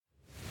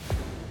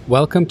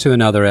Welcome to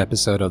another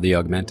episode of the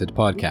Augmented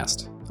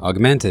Podcast.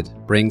 Augmented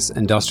brings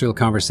industrial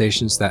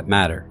conversations that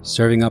matter,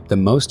 serving up the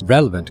most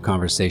relevant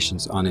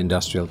conversations on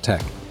industrial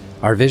tech.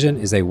 Our vision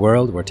is a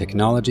world where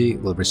technology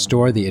will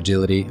restore the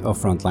agility of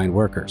frontline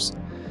workers.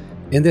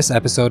 In this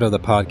episode of the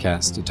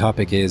podcast, the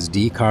topic is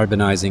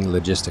decarbonizing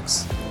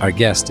logistics. Our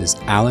guest is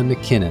Alan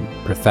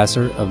McKinnon,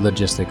 Professor of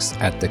Logistics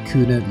at the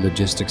Kuhne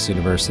Logistics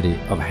University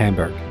of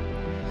Hamburg.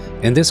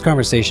 In this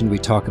conversation, we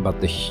talk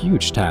about the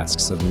huge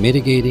tasks of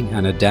mitigating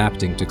and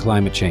adapting to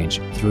climate change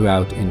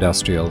throughout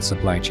industrial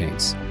supply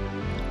chains.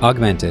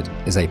 Augmented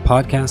is a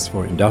podcast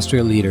for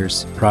industrial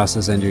leaders,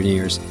 process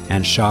engineers,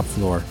 and shop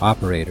floor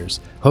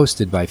operators,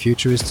 hosted by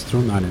futurists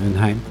from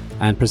Arnhem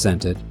and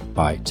presented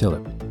by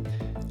Tillip.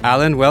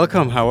 Alan,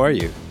 welcome. How are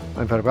you?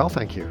 I'm very well,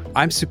 thank you.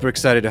 I'm super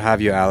excited to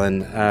have you,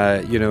 Alan.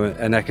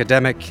 An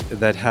academic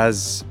that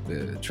has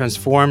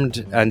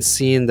transformed and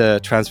seen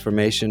the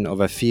transformation of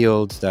a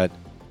field that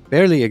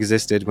barely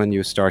existed when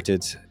you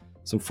started,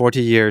 some 40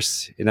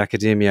 years in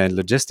academia and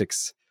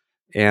logistics,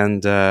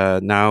 and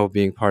now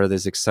being part of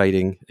this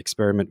exciting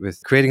experiment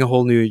with creating a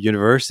whole new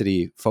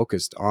university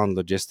focused on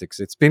logistics.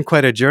 It's been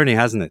quite a journey,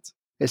 hasn't it?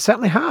 It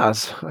certainly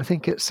has. I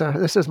think this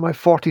is my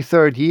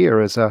 43rd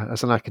year as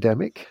an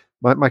academic.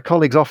 My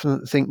colleagues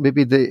often think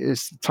maybe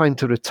it's time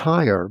to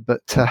retire,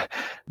 but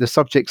the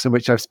subjects in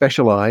which I've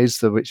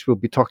specialised, which we'll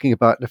be talking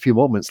about in a few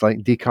moments, like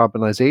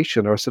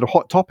decarbonisation, are sort of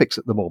hot topics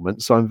at the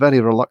moment. So I'm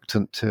very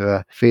reluctant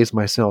to phase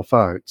myself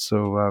out.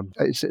 So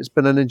it's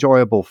been an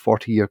enjoyable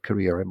 40-year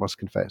career, I must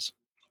confess.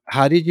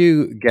 How did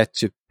you get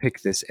to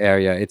pick this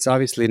area? It's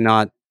obviously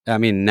not,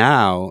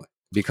 now,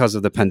 because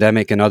of the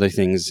pandemic and other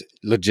things,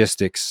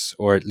 logistics,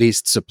 or at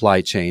least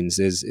supply chains,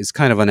 is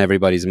kind of on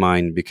everybody's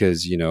mind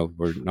because,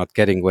 we're not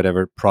getting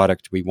whatever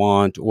product we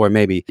want, or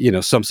maybe,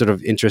 some sort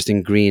of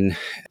interesting green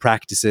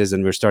practices.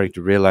 And we're starting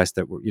to realize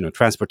that,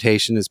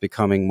 transportation is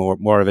becoming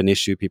more of an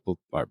issue. People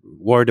are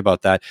worried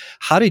about that.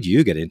 How did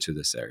you get into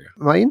this area?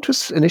 My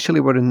interests initially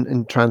were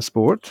in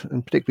transport,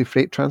 and particularly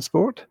freight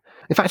transport.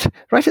 In fact,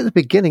 right at the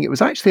beginning, it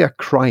was actually a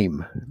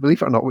crime,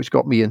 believe it or not, which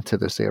got me into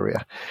this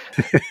area.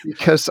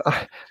 Because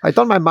I'd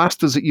done my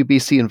master's at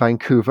UBC in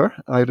Vancouver.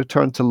 I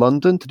returned to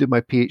London to do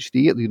my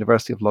PhD at the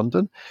University of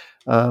London.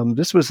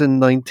 This was in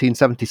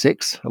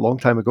 1976, a long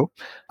time ago.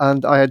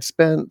 And I had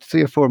spent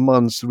 3 or 4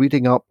 months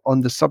reading up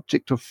on the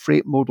subject of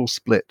freight modal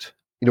split.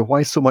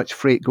 Why so much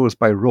freight goes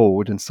by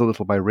road and so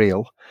little by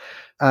rail.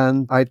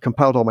 And I'd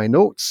compiled all my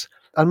notes.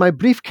 And my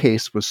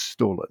briefcase was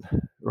stolen,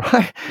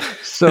 right?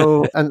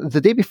 So, and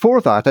the day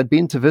before that, I'd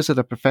been to visit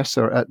a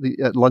professor at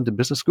London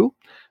Business School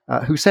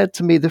who said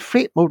to me, the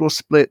freight modal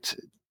split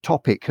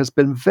topic has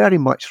been very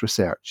much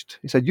researched.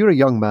 He said, you're a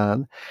young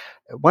man.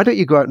 Why don't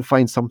you go out and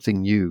find something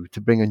new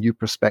to bring a new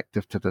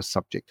perspective to this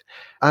subject?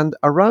 And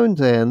around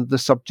then, the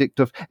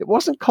subject of, it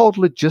wasn't called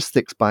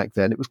logistics back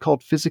then, it was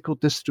called physical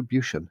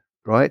distribution,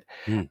 right?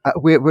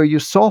 Where you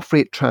saw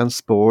freight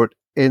transport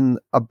in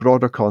a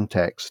broader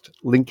context,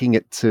 linking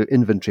it to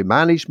inventory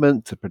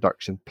management, to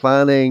production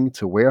planning,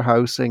 to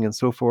warehousing, and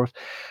so forth.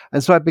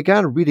 And so I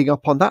began reading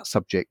up on that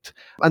subject.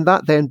 And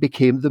that then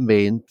became the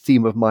main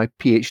theme of my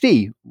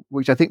PhD,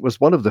 which I think was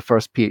one of the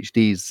first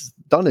PhDs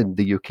done in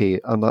the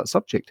UK on that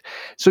subject.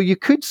 So you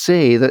could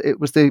say that it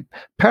was the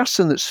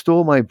person that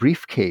stole my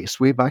briefcase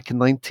way back in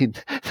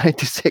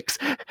 1996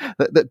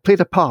 that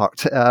played a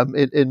part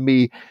in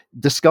me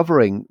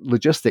discovering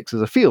logistics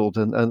as a field.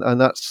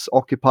 And that's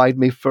occupied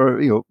me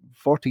for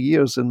 40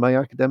 years in my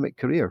academic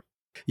career.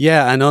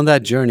 Yeah, and on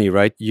that journey,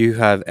 right, you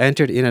have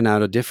entered in and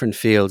out of different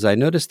fields. I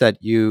noticed that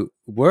you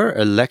were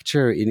a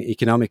lecturer in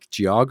economic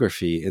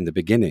geography in the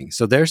beginning.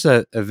 So there's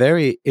a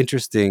very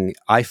interesting,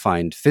 I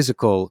find,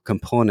 physical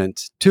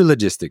component to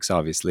logistics,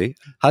 obviously.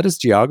 How does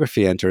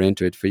geography enter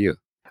into it for you?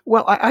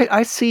 Well,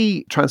 I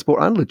see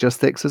transport and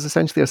logistics as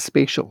essentially a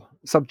spatial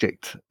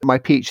subject. My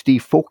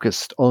PhD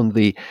focused on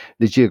the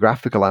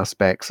geographical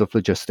aspects of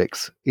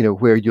logistics,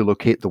 where you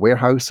locate the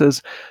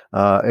warehouses,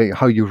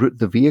 how you route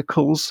the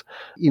vehicles.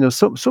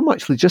 So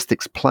much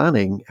logistics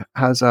planning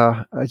has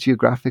a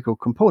geographical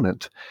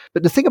component.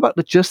 But the thing about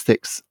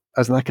logistics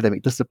as an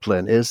academic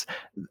discipline is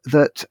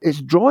that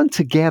it's drawn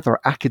together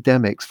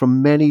academics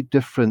from many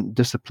different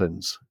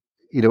disciplines.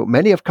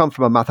 Many have come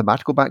from a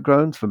mathematical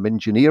background, from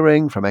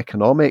engineering, from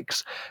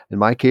economics, in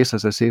my case,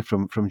 as I say,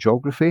 from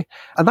geography.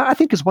 And that, I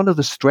think, is one of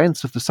the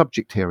strengths of the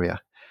subject area,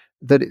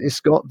 that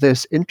it's got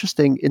this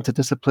interesting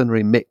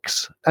interdisciplinary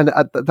mix. And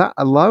that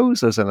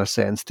allows us, in a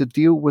sense, to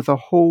deal with a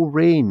whole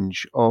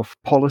range of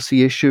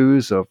policy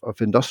issues, of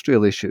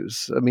industrial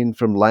issues.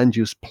 From land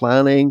use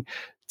planning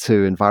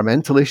to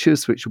environmental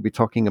issues, which we'll be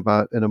talking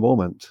about in a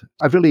moment.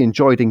 I've really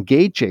enjoyed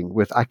engaging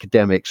with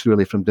academics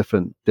really from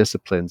different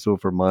disciplines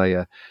over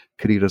my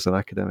career as an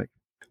academic.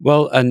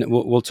 Well, and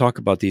we'll talk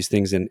about these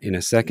things in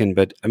a second,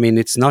 but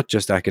it's not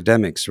just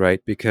academics,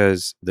 right?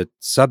 Because the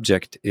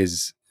subject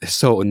is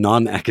so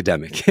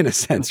non-academic in a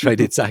sense,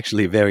 right? It's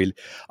actually very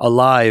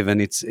alive,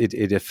 and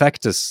it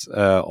affects us,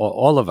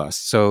 all of us.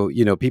 So,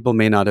 people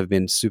may not have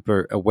been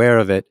super aware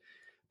of it,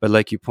 But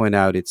like you point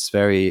out, it's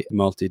very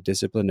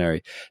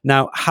multidisciplinary.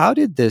 Now, how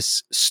did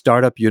this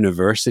startup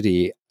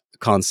university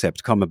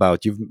concept come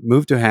about? You've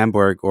moved to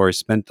Hamburg or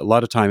spent a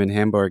lot of time in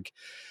Hamburg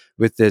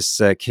with this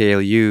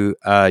KLU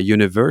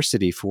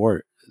university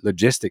for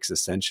logistics,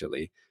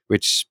 essentially,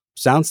 which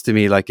sounds to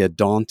me like a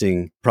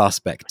daunting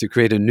prospect to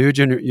create a new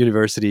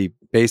university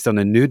based on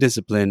a new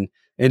discipline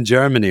in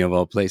Germany, of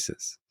all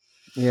places.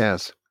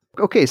 Yes.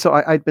 Okay, so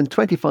I'd been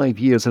 25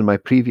 years in my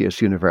previous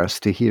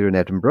university here in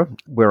Edinburgh,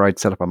 where I'd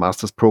set up a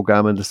master's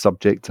program in the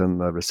subject and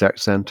a research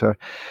centre.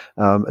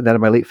 And then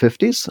in my late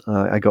 50s,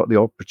 I got the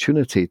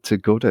opportunity to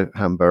go to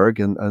Hamburg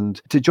and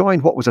to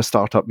join what was a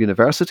startup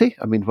university.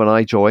 I mean, when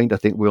I joined, I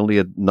think we only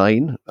had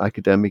 9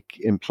 academic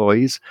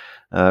employees.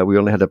 We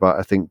only had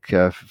about,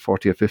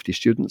 40 or 50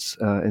 students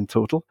in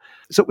total.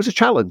 So it was a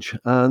challenge.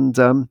 And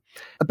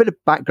a bit of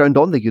background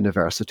on the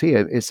university.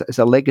 It's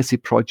a legacy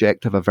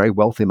project of a very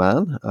wealthy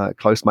man,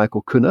 Klaus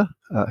Michael Kühne,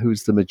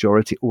 who's the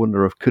majority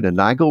owner of Kühne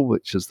Nagel,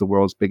 which is the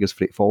world's biggest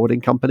freight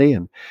forwarding company.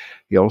 And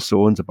he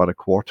also owns about a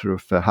quarter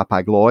of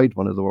Hapag-Lloyd,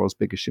 one of the world's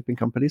biggest shipping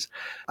companies.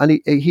 And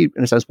he,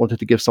 in a sense, wanted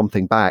to give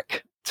something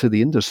back to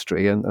the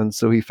industry. And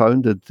so he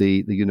founded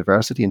the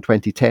university in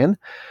 2010.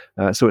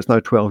 So it's now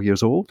 12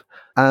 years old.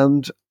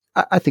 And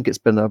I think it's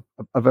been a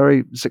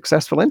very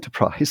successful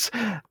enterprise.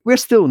 We're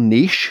still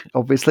niche,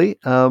 obviously.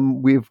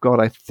 We've got,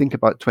 I think,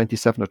 about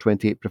 27 or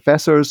 28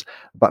 professors,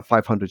 about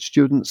 500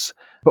 students,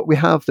 but we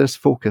have this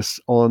focus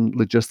on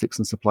logistics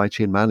and supply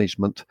chain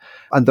management.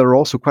 And there are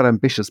also quite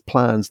ambitious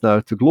plans now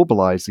to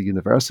globalize the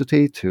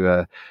university,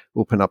 to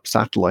open up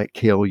satellite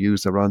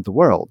KLUs around the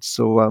world.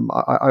 So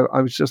I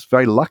was just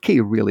very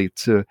lucky, really,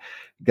 to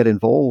get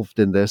involved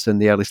in this in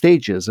the early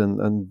stages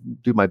and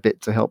do my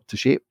bit to help to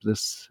shape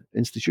this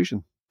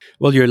institution.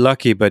 Well, you're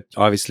lucky, but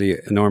obviously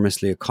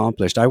enormously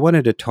accomplished. I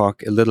wanted to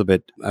talk a little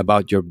bit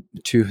about your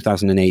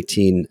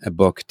 2018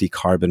 book,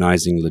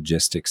 Decarbonizing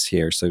Logistics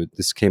here. So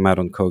this came out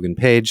on Kogan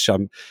Page.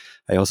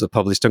 I also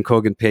published on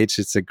Kogan Page.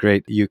 It's a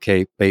great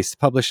UK-based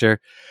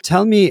publisher.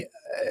 Tell me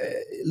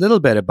a little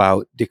bit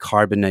about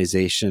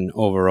decarbonization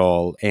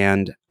overall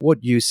and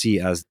what you see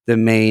as the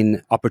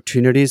main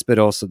opportunities, but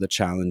also the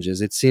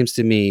challenges. It seems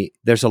to me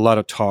there's a lot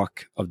of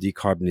talk of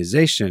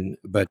decarbonization,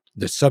 but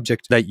the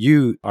subject that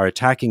you are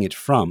attacking it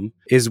from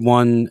is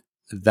one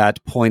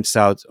that points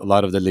out a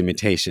lot of the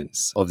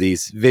limitations of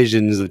these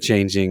visions of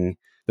changing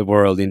the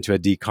world into a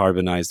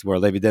decarbonized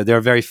world. I mean, there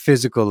are very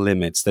physical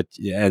limits that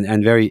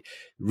and very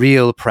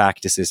real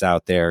practices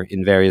out there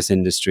in various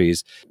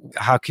industries.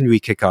 How can we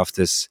kick off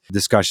this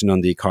discussion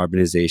on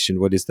decarbonization?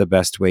 What is the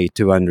best way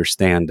to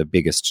understand the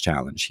biggest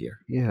challenge here?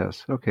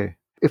 Yes, okay.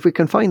 If we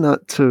confine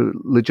that to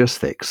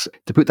logistics,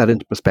 to put that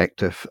into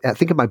perspective, I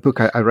think in my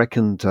book, I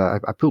reckoned, I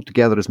pulled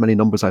together as many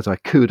numbers as I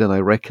could, and I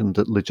reckoned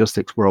that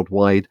logistics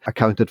worldwide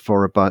accounted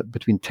for about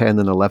between 10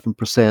 and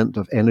 11%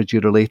 of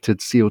energy-related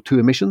CO2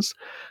 emissions.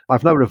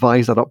 I've now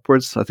revised that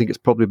upwards. I think it's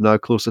probably now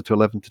closer to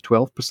 11 to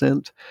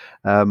 12%.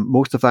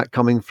 Most of that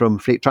coming from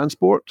freight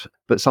transport,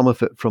 but some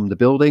of it from the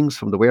buildings,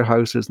 from the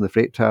warehouses and the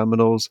freight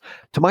terminals.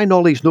 To my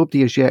knowledge, nobody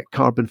has yet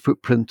carbon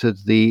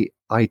footprinted the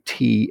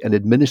IT and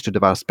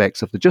administrative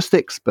aspects of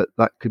logistics, but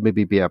that could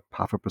maybe be a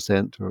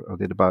 0.5% or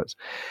thereabouts.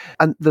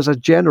 And there's a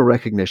general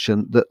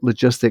recognition that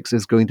logistics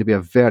is going to be a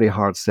very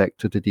hard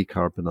sector to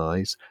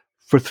decarbonize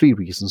for 3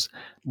 reasons.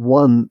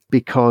 One,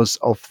 because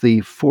of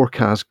the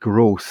forecast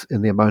growth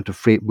in the amount of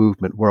freight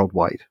movement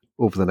worldwide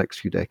over the next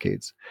few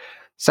decades.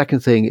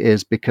 Second thing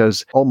is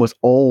because almost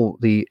all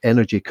the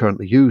energy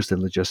currently used in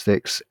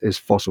logistics is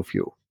fossil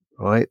fuel.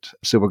 Right.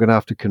 So we're going to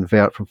have to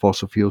convert from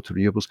fossil fuel to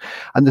renewables.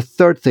 And the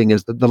third thing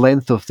is the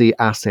length of the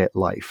asset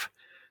life,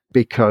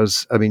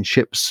 because, I mean,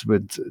 ships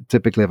would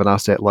typically have an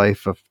asset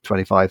life of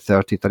 25,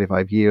 30,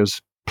 35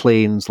 years.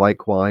 Planes,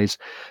 likewise.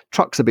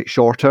 Trucks a bit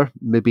shorter,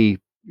 maybe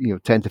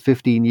 10 to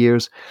 15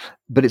 years.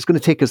 But it's going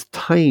to take us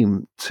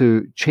time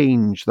to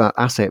change that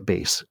asset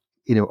base,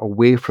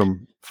 away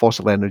from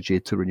fossil energy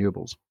to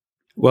renewables.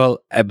 Well,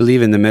 I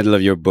believe in the middle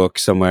of your book,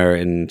 somewhere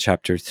in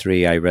chapter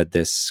 3, I read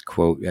this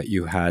quote that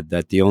you had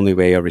that the only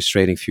way of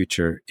restraining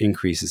future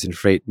increases in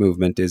freight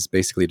movement is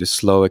basically to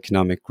slow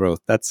economic growth.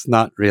 That's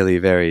not really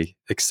very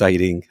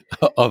exciting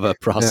of a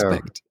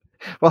prospect.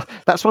 Yeah. Well,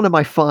 that's one of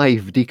my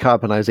 5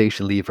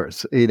 decarbonization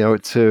levers,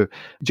 to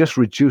just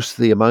reduce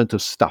the amount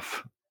of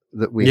stuff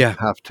that we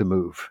have to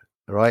move.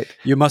 Right.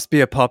 You must be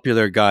a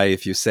popular guy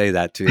if you say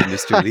that to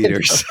industry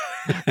leaders.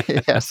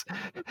 Yes.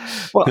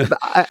 Well,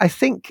 I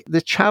think the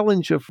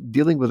challenge of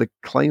dealing with a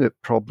climate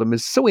problem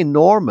is so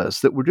enormous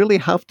that we really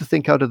have to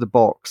think out of the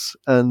box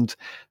and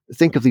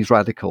think of these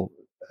radical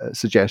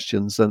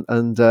suggestions.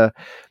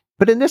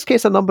 But in this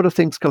case, a number of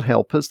things can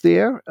help us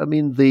there. I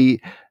mean,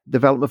 the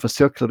development of a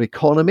circular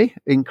economy,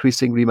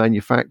 increasing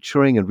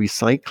remanufacturing and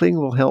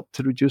recycling will help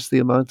to reduce the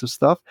amount of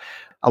stuff.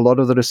 A lot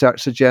of the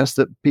research suggests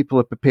that people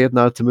are prepared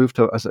now to move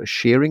to a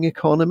sharing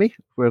economy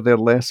where they're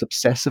less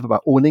obsessive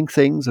about owning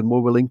things and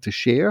more willing to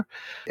share.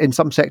 In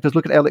some sectors,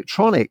 look at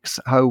electronics,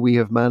 how we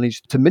have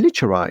managed to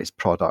miniaturize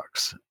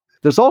products.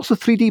 There's also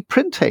 3D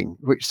printing,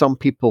 which some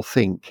people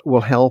think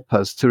will help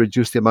us to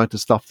reduce the amount of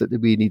stuff that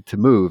we need to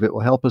move. It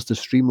will help us to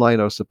streamline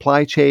our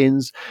supply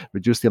chains,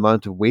 reduce the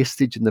amount of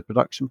wastage in the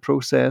production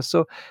process.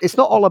 So it's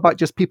not all about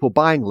just people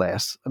buying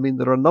less. I mean,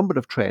 there are a number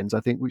of trends, I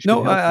think, which No,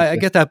 can help us. I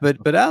get that,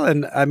 but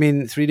Alan, I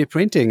mean, 3D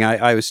printing.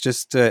 I was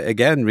just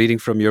again reading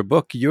from your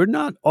book. You're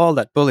not all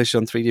that bullish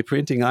on 3D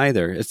printing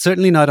either. It's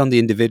certainly not on the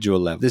individual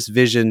level. This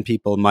vision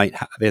people might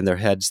have in their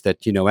heads that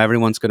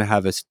everyone's going to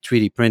have a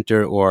 3D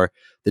printer, or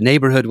the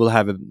neighborhood will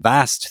have a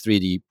vast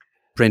 3D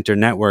printer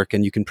network,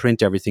 and you can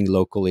print everything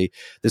locally.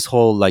 This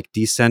whole like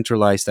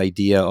decentralized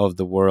idea of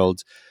the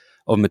world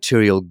of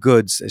material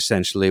goods,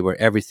 essentially, where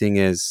everything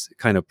is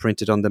kind of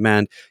printed on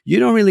demand. You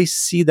don't really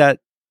see that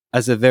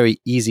as a very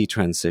easy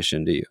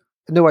transition, do you?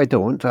 No, I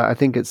don't. I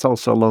think it's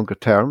also a longer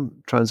term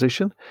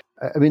transition.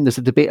 I mean, there's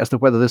a debate as to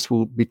whether this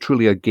will be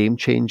truly a game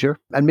changer.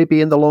 And maybe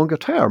in the longer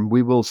term,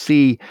 we will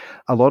see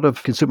a lot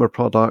of consumer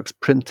products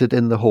printed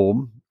in the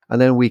home, and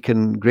then we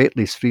can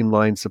greatly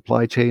streamline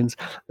supply chains.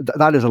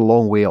 That is a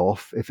long way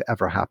off if it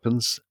ever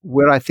happens.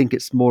 Where I think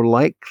it's more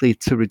likely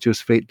to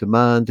reduce freight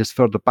demand is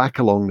further back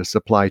along the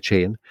supply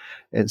chain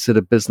instead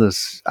of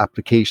business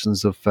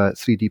applications of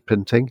 3D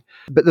printing.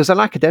 But there's an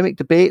academic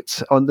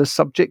debate on this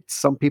subject.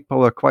 Some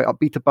people are quite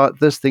upbeat about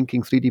this,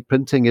 thinking 3D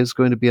printing is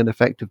going to be an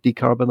effective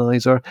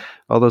decarbonizer.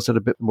 Others are a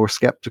bit more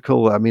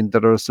skeptical. I mean,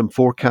 there are some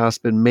forecasts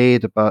been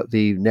made about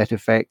the net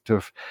effect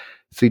of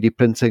 3D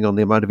printing on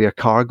the amount of air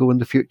cargo in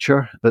the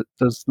future, but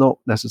there's not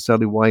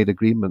necessarily wide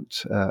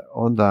agreement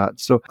on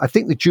that. So I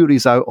think the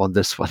jury's out on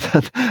this one,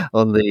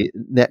 on the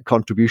net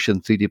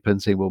contribution 3D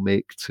printing will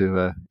make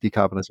to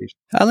decarbonisation.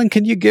 Alan,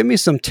 can you give me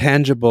some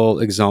tangible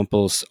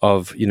examples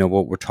of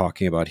what we're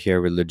talking about here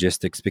with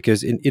logistics?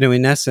 Because in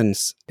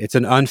essence, it's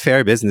an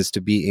unfair business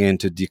to be in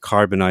to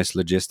decarbonize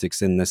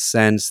logistics, in the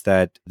sense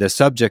that the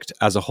subject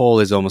as a whole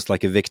is almost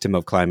like a victim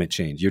of climate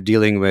change. You're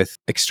dealing with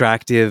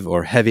extractive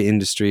or heavy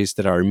industries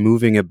that are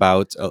moving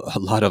about a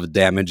lot of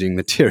damaging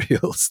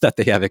materials that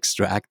they have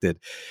extracted.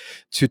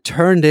 To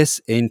turn this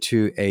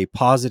into a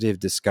positive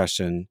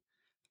discussion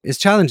is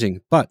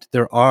challenging, but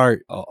there are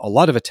a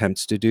lot of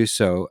attempts to do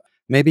so.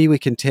 Maybe we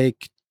can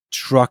take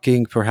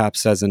trucking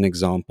perhaps as an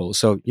example.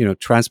 So,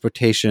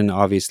 transportation,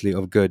 obviously,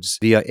 of goods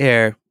via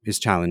air is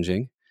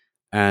challenging,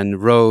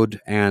 and road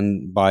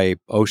and by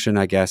ocean,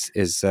 I guess,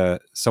 is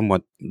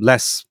somewhat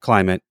less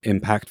climate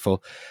impactful.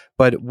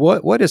 But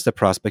what is the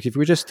prospect if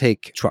we just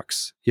take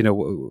trucks?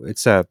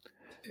 It's a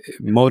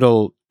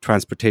modal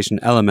transportation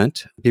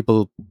element.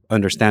 People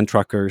understand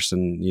truckers,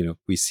 and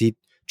we see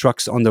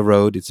trucks on the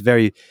road. It's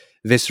very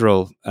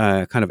visceral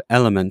kind of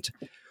element.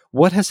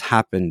 What has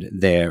happened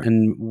there,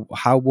 and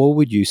what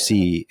would you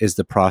see is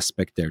the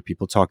prospect there?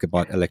 People talk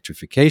about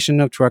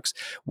electrification of trucks.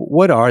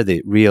 What are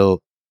the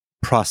real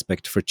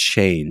prospect for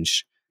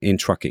change in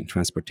trucking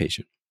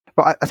transportation?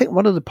 Well, I think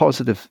one of the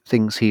positive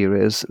things here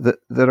is that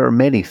there are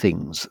many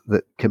things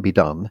that can be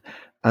done,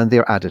 and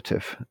they're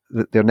additive.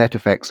 Their net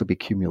effects will be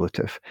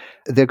cumulative.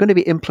 They're going to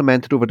be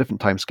implemented over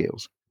different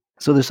timescales.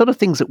 So the sort of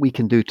things that we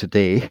can do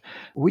today,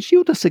 which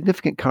yield a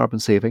significant carbon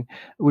saving,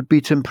 would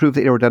be to improve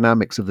the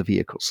aerodynamics of the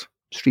vehicles,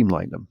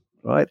 streamline them,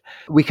 right?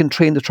 We can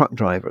train the truck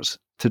drivers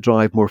to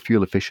drive more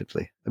fuel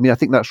efficiently. I mean, I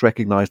think that's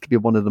recognized to be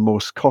one of the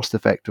most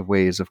cost-effective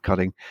ways of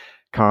cutting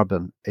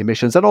carbon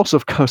emissions, and also,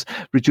 of course,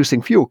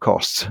 reducing fuel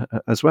costs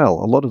as well.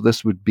 A lot of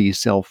this would be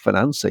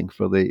self-financing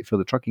for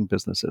the trucking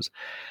businesses.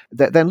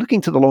 Then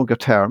looking to the longer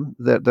term,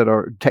 there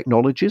are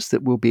technologies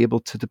that we'll be able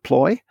to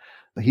deploy.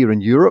 Here in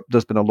Europe,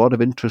 there's been a lot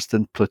of interest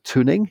in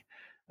platooning,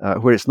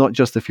 where it's not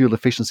just the fuel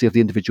efficiency of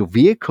the individual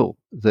vehicle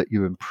that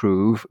you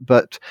improve,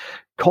 but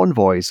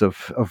convoys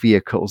of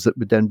vehicles that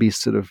would then be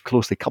sort of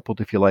closely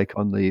coupled, if you like,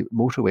 on the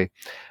motorway.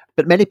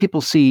 But many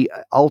people see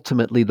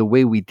ultimately the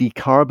way we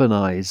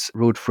decarbonize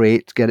road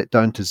freight, get it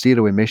down to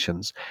zero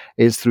emissions,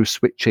 is through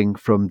switching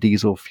from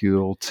diesel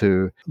fuel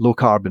to low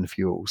carbon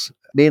fuels.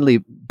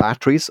 Mainly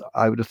batteries,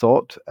 I would have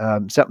thought,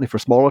 certainly for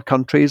smaller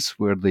countries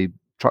where the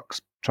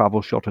trucks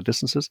travel shorter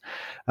distances.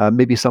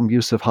 Maybe some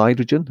use of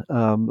hydrogen,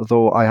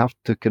 though I have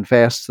to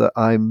confess that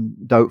I'm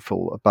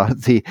doubtful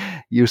about the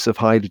use of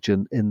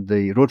hydrogen in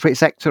the road freight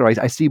sector.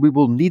 I see we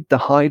will need the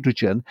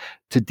hydrogen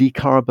to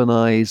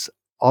decarbonize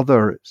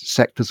other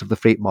sectors of the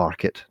freight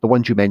market, the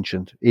ones you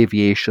mentioned,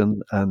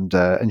 aviation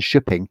and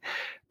shipping,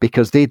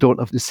 because they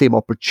don't have the same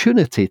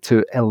opportunity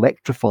to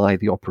electrify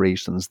the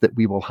operations that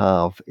we will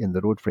have in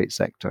the road freight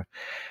sector.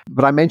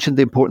 But I mentioned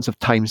the importance of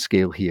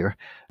timescale here,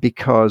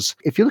 because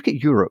if you look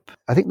at Europe,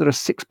 I think there are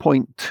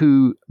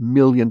 6.2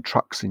 million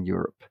trucks in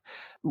Europe.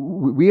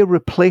 We are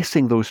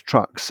replacing those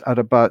trucks at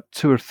about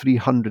 200,000 or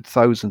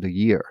 300,000 a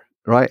year.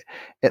 Right?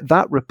 At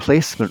that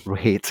replacement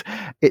rate,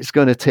 it's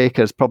going to take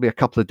us probably a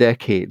couple of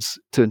decades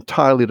to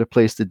entirely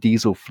replace the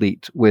diesel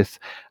fleet with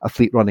a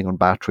fleet running on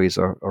batteries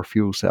or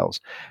fuel cells.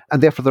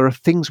 And therefore, there are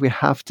things we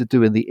have to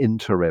do in the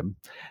interim.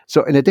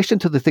 So in addition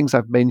to the things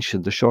I've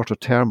mentioned, the shorter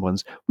term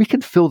ones, we can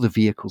fill the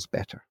vehicles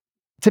better.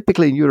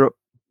 Typically in Europe,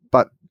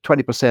 about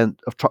 20%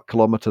 of truck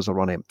kilometers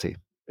are on empty.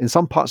 In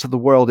some parts of the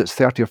world, it's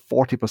 30 or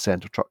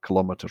 40% of truck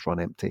kilometers run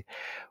empty.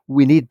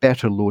 We need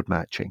better load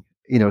matching,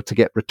 to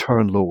get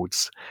return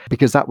loads,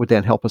 because that would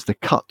then help us to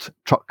cut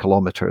truck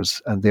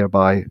kilometers and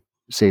thereby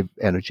save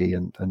energy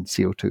and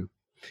CO2.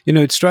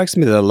 It strikes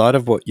me that a lot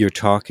of what you're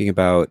talking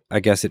about, I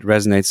guess it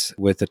resonates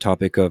with the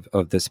topic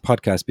of this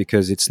podcast,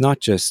 because it's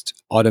not just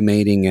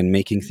automating and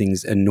making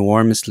things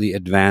enormously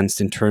advanced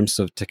in terms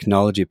of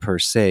technology per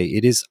se.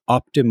 It is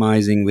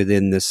optimizing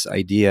within this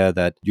idea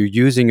that you're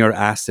using your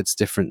assets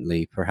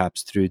differently,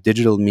 perhaps through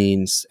digital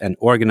means, and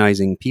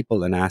organizing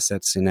people and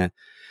assets in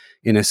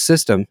a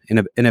system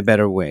in a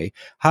better way.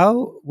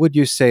 How would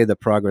you say the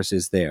progress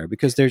is there?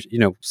 Because there's,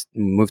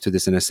 move to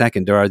this in a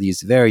second, there are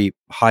these very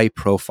high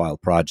profile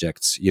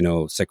projects,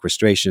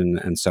 sequestration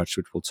and such,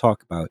 which we'll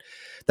talk about,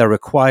 that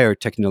require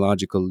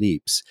technological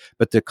leaps.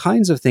 But the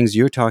kinds of things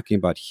you're talking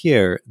about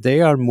here,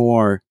 they are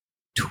more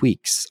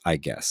tweaks, I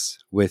guess,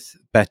 with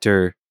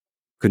better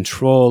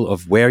control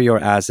of where your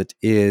asset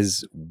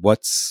is,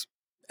 what's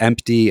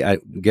empty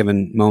at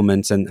given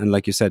moments, and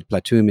like you said,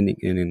 platooning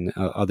and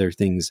other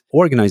things,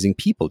 organizing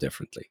people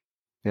differently.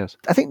 Yes.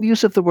 I think the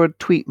use of the word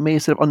tweak may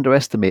sort of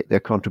underestimate their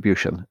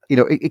contribution.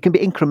 It can be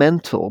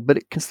incremental, but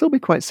it can still be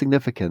quite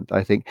significant,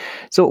 I think.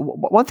 So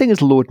one thing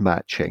is load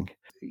matching.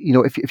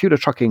 If you're a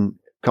trucking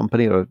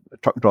company or a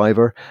truck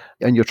driver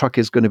and your truck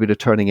is going to be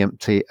returning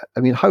empty,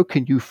 how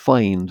can you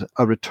find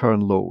a return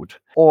load?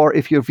 Or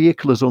if your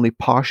vehicle is only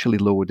partially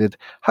loaded,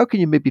 how can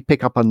you maybe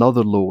pick up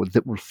another load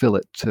that will fill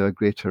it to a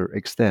greater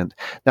extent?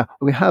 Now,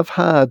 we have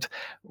had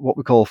what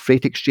we call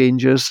freight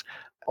exchanges,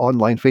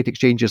 online freight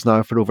exchanges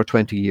now for over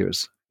 20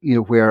 years,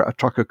 where a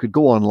trucker could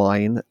go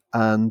online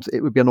and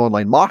it would be an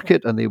online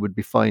market and they would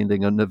be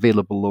finding an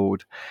available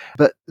load.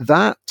 But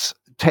that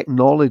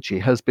technology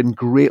has been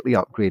greatly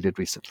upgraded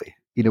recently.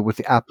 With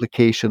the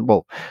application,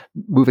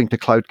 moving to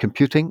cloud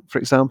computing, for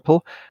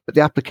example, but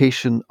the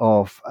application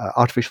of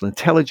artificial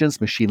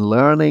intelligence, machine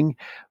learning,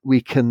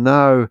 we can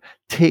now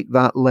take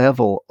that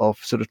level of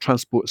sort of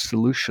transport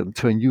solution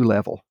to a new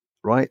level,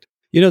 right?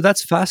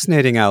 That's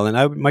fascinating,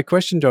 Alan. My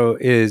question, though,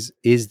 is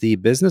the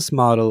business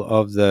model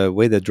of the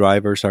way the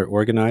drivers are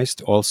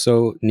organized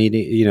also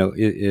needing,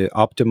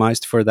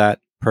 optimized for that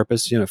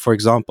purpose? For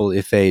example,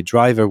 if a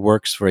driver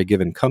works for a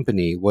given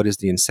company, what is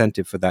the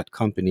incentive for that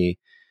company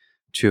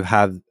to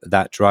have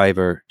that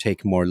driver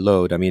take more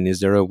load? Is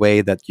there a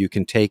way that you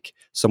can take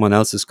someone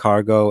else's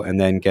cargo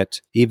and then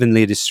get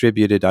evenly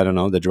distributed? I don't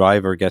know, the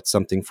driver gets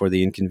something for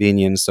the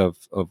inconvenience of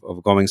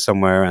going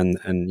somewhere, and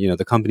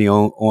the company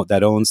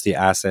that owns the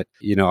asset,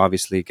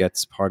 obviously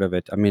gets part of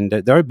it.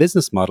 There are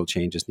business model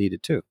changes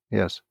needed too.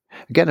 Yes.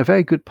 Again, a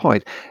very good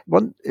point.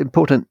 One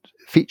important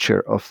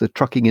feature of the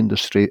trucking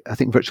industry, I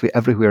think virtually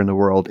everywhere in the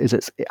world, is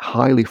it's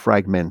highly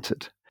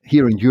fragmented.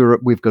 Here in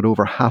Europe, we've got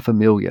over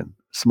 500,000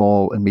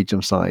 small and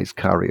medium-sized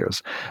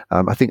carriers.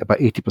 I think about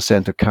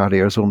 80% of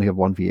carriers only have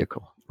one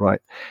vehicle, right?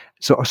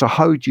 So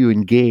how do you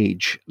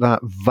engage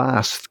that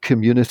vast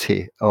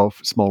community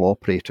of small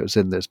operators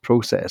in this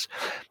process?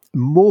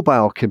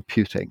 Mobile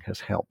computing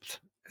has helped.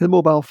 The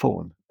mobile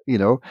phone,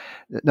 Now,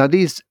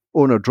 these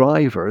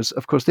owner-drivers,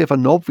 of course, they have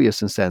an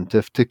obvious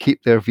incentive to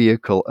keep their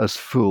vehicle as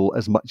full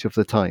as much of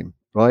the time,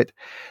 right?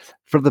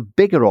 For the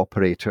bigger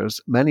operators,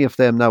 many of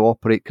them now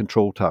operate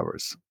control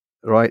towers.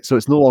 Right. So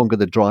it's no longer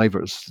the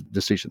driver's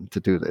decision to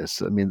do this.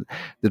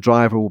 The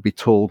driver will be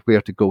told where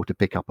to go to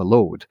pick up a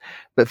load.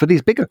 But for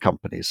these bigger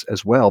companies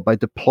as well, by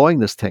deploying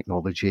this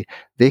technology,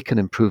 they can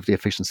improve the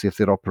efficiency of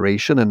their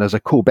operation. And as a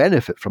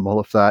co-benefit from all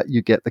of that,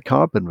 you get the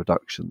carbon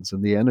reductions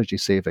and the energy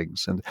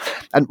savings. And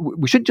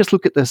we shouldn't just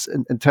look at this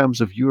in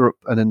terms of Europe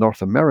and in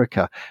North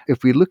America.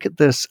 If we look at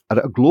this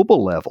at a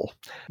global level,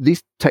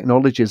 these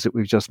technologies that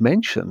we've just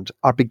mentioned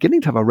are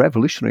beginning to have a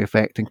revolutionary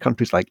effect in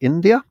countries like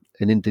India,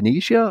 in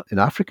Indonesia, in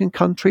African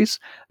countries,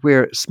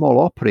 where small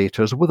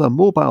operators with a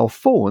mobile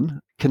phone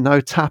can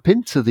now tap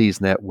into these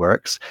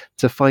networks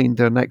to find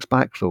their next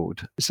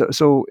backload.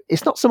 So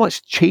it's not so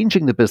much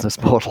changing the business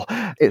model,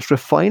 it's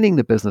refining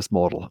the business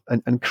model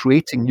and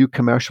creating new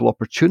commercial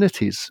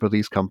opportunities for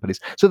these companies.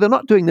 So they're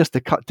not doing this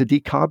to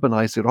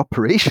decarbonize their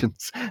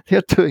operations.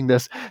 They're doing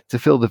this to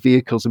fill the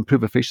vehicles,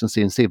 improve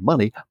efficiency and save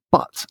money,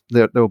 but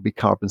there will be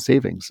carbon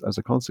savings as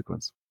a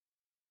consequence.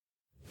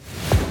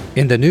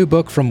 In the new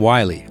book from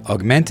Wiley,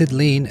 Augmented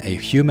Lean, a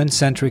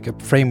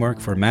human-centric framework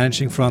for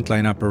managing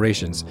frontline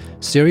operations,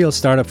 serial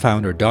startup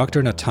founder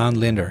Dr. Natan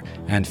Linder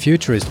and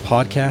futurist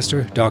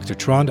podcaster Dr.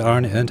 Trond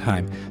Arne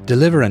Undheim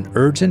deliver an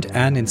urgent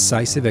and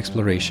incisive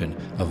exploration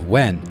of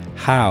when,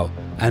 how,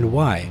 and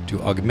why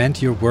to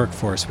augment your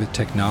workforce with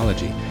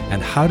technology,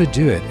 and how to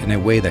do it in a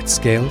way that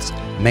scales,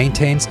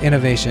 maintains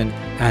innovation,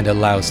 and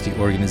allows the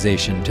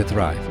organization to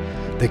thrive.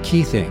 The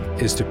key thing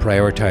is to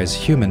prioritize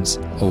humans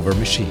over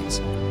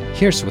machines.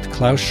 Here's what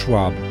Klaus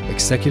Schwab,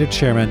 Executive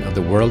Chairman of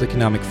the World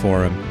Economic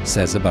Forum,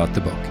 says about the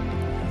book.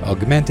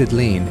 Augmented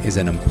Lean is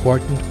an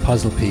important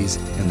puzzle piece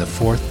in the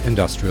fourth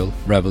industrial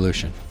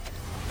revolution.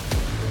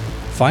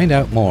 Find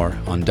out more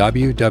on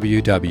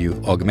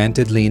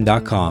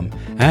www.augmentedlean.com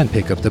and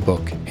pick up the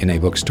book in a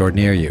bookstore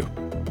near you.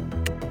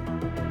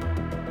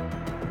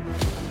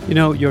 You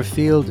know, your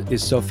field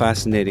is so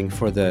fascinating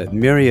for the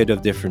myriad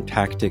of different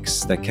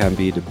tactics that can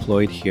be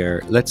deployed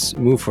here. Let's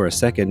move for a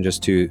second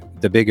just to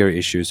the bigger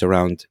issues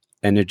around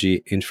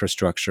energy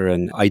infrastructure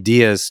and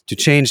ideas to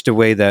change the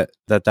way that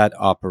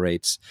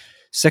operates.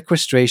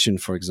 Sequestration,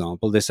 for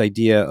example, this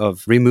idea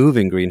of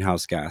removing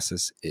greenhouse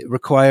gases, it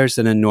requires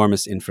an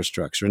enormous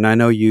infrastructure. And I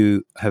know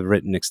you have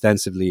written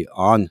extensively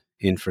on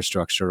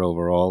infrastructure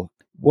overall.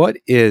 What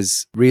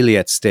is really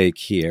at stake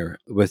here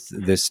with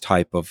this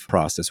type of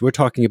process? We're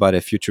talking about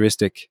a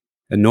futuristic,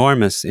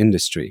 enormous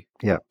industry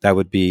that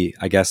would be,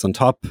 I guess, on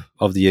top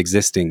of the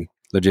existing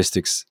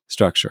logistics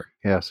structure.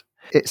 Yes.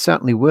 It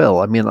certainly will.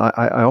 I mean,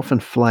 I often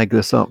flag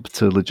this up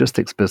to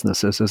logistics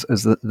businesses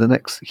as the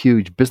next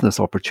huge business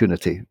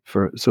opportunity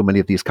for so many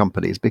of these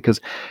companies, because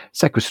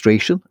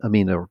sequestration,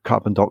 or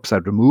carbon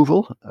dioxide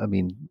removal,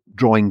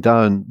 drawing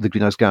down the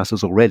greenhouse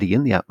gases already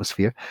in the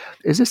atmosphere,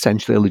 is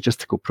essentially a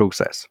logistical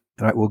process.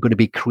 Right, we're going to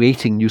be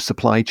creating new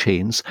supply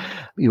chains,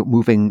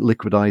 moving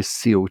liquidized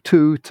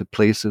CO2 to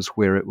places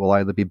where it will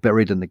either be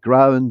buried in the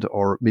ground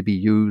or maybe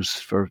used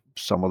for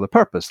some other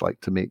purpose,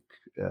 like to make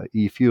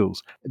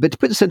e-fuels. But to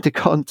put this into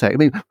context,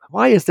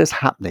 why is this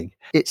happening?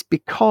 It's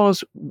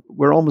because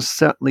we're almost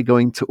certainly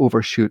going to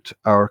overshoot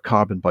our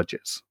carbon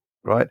budgets,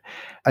 right?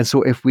 And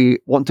so if we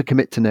want to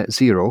commit to net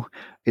zero,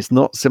 it's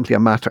not simply a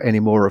matter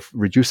anymore of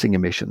reducing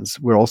emissions.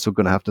 We're also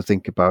going to have to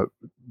think about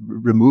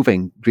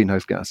removing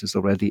greenhouse gases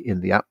already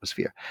in the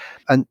atmosphere.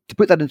 And to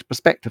put that into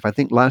perspective, I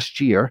think last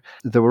year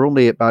there were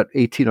only about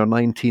 18 or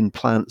 19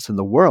 plants in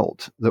the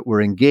world that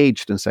were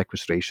engaged in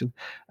sequestration,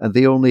 and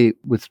they only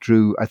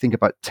withdrew, I think,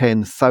 about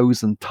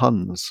 10,000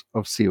 tons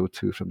of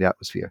CO2 from the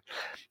atmosphere.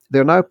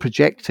 They're now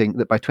projecting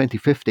that by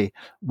 2050,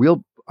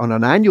 we'll, on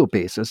an annual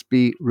basis,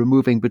 be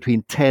removing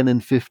between 10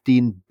 and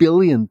 15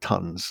 billion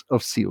tons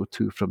of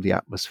CO2 from the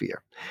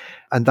atmosphere.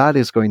 And that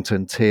is going to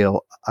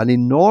entail an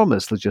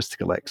enormous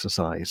logistical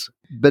exercise.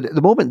 But at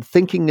the moment,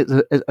 thinking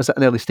as at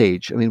an early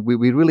stage, we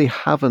really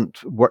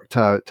haven't worked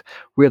out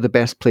where the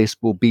best place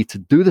will be to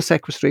do the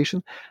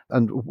sequestration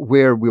and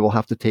where we will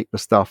have to take the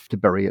stuff to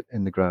bury it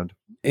in the ground.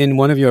 In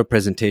one of your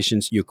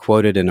presentations, you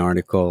quoted an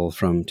article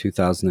from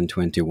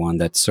 2021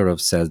 that sort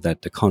of says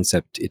that the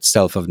concept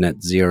itself of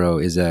net zero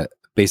is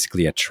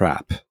basically a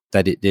trap,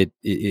 that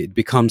it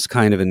becomes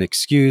kind of an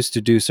excuse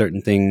to do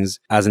certain things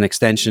as an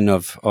extension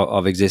of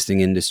existing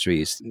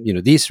industries.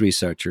 These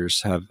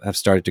researchers have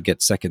started to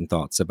get second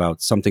thoughts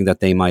about something that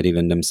they might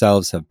even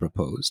themselves have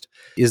proposed.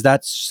 Is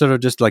that sort of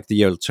just like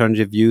the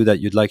alternative view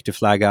that you'd like to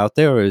flag out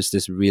there, or is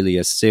this really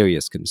a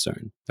serious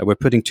concern that we're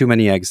putting too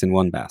many eggs in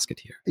one basket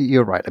here?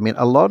 You're right.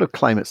 A lot of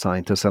climate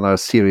scientists are now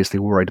seriously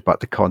worried about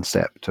the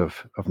concept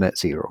of net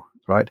zero.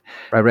 Right.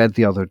 I read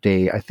the other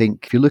day, I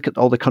think if you look at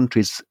all the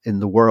countries in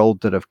the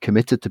world that have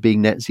committed to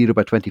being net zero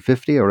by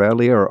 2050 or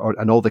earlier,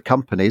 and all the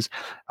companies,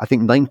 I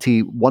think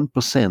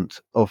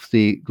 91% of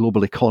the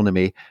global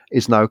economy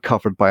is now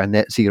covered by a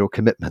net zero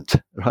commitment,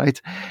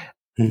 right?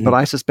 Mm-hmm. But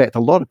I suspect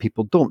a lot of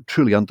people don't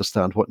truly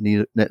understand what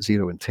net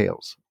zero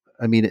entails.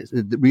 It's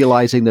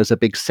realizing there's a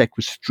big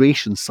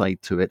sequestration side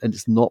to it, and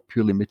it's not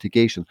purely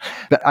mitigation.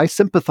 But I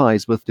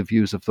sympathize with the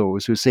views of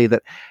those who say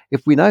that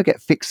if we now get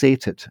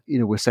fixated,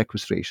 with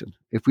sequestration,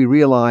 if we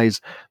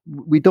realize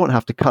we don't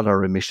have to cut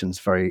our emissions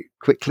very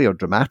quickly or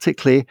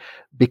dramatically,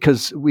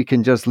 because we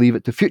can just leave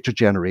it to future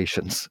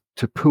generations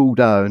to pull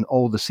down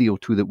all the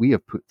CO2 that we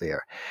have put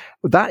there.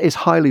 That is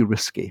highly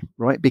risky,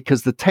 right?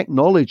 Because the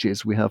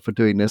technologies we have for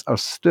doing this are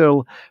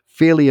still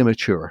fairly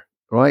immature.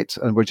 Right?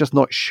 And we're just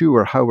not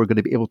sure how we're going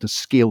to be able to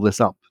scale this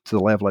up to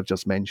the level I've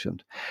just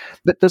mentioned.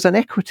 But there's an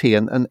equity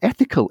and an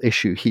ethical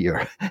issue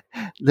here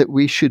that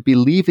we should be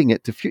leaving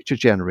it to future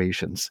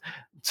generations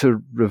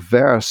to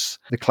reverse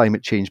the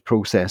climate change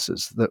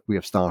processes that we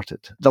have started.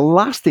 The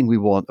last thing we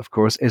want, of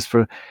course, is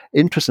for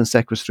interest in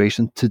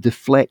sequestration to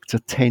deflect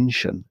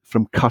attention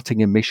from cutting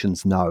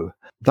emissions now.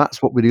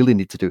 That's what we really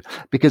need to do,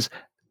 because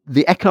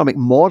the economic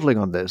modeling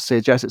on this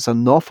suggests it's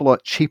an awful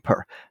lot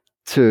cheaper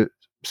to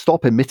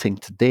stop emitting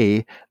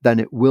today than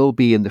it will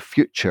be in the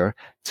future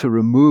to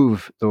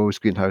remove those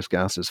greenhouse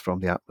gases from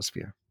the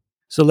atmosphere.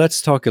 So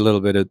let's talk a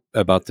little bit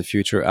about the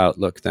future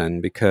outlook then,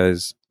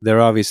 because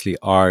there obviously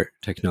are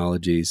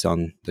technologies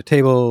on the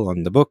table,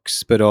 on the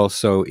books, but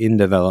also in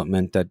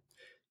development that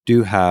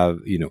do have,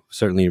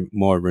 certainly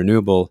more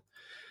renewable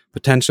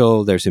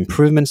potential. There's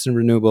improvements in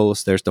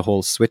renewables. There's the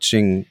whole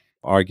switching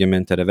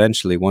argument that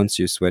eventually, once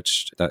you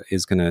switch, that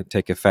is going to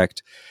take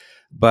effect.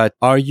 But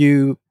are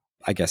you,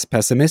 I guess,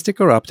 pessimistic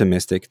or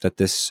optimistic that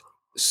this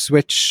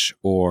switch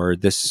or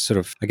this sort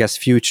of, I guess,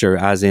 future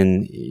as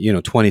in,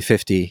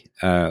 2050,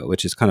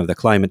 which is kind of the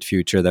climate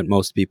future that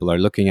most people are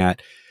looking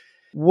at,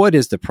 what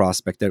is the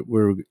prospect that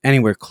we're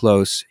anywhere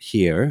close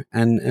here?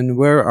 And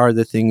where are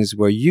the things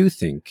where you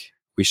think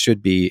we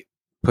should be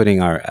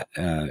putting our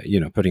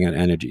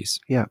energies?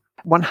 Yeah.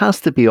 One has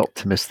to be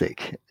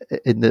optimistic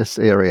in this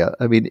area.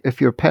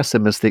 If you're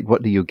pessimistic,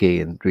 what do you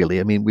gain,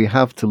 really? We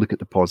have to look at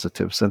the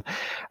positives. And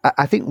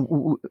I think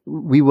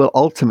we will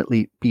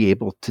ultimately be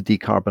able to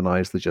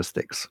decarbonize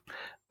logistics.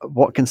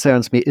 What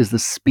concerns me is the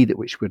speed at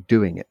which we're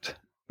doing it,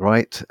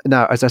 right?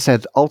 Now, as I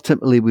said,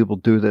 ultimately we will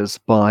do this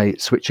by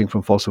switching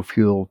from fossil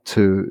fuel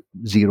to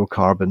zero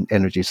carbon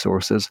energy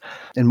sources.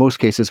 In most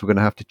cases, we're going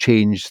to have to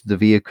change the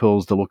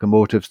vehicles, the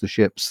locomotives, the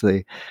ships,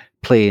 the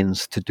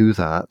planes to do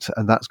that.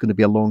 And that's going to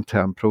be a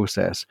long-term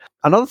process.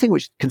 Another thing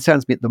which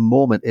concerns me at the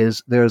moment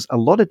is there's a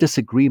lot of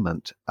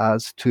disagreement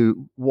as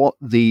to what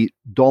the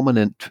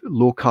dominant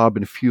low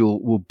carbon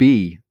fuel will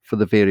be for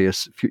the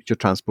various future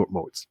transport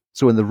modes.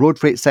 So in the road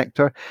freight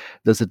sector,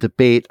 there's a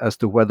debate as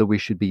to whether we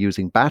should be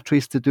using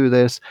batteries to do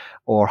this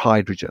or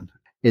hydrogen.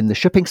 In the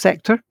shipping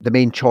sector, the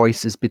main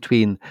choice is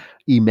between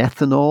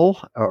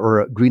e-methanol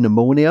or green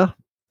ammonia.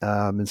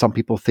 And some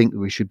people think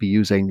we should be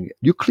using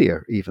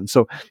nuclear even.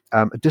 So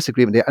a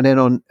disagreement there. And then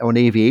on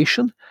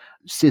aviation,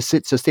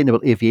 sustainable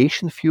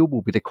aviation fuel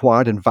will be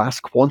required in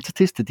vast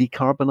quantities to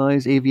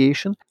decarbonize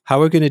aviation. How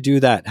are we going to do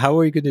that? How are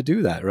we going to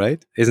do that,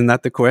 right? Isn't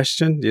that the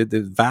question?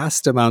 The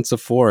vast amounts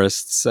of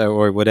forests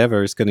or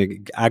whatever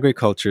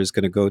agriculture is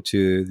going to go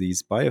to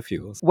these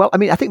biofuels. Well, I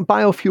mean, I think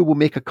biofuel will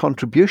make a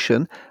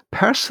contribution.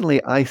 Personally,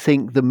 I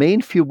think the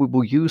main fuel we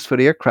will use for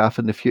aircraft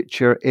in the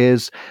future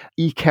is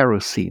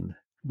e-kerosene,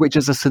 which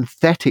is a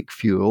synthetic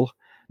fuel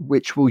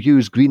which will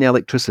use green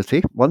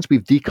electricity. Once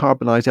we've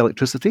decarbonized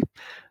electricity,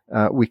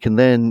 we can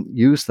then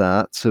use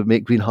that to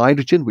make green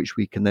hydrogen, which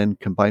we can then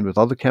combine with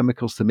other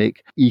chemicals to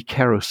make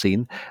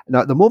e-kerosene.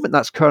 Now, at the moment,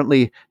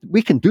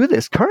 we can do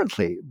this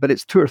currently, but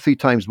it's 2 or 3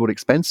 times more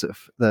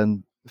expensive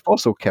than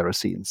fossil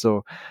kerosene.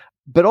 So,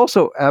 but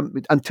also,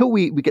 until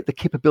we get the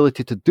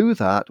capability to do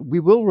that, we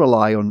will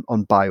rely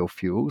on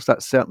biofuels.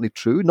 That's certainly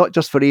true, not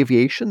just for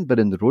aviation, but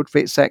in the road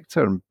freight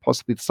sector and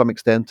possibly to some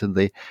extent in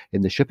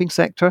the shipping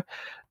sector.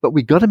 But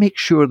we got to make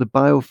sure the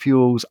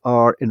biofuels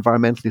are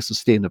environmentally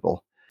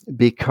sustainable,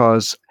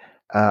 because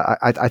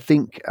I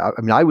think,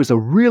 I mean, I was a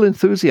real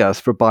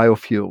enthusiast for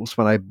biofuels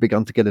when I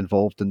began to get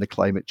involved in the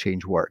climate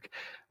change work.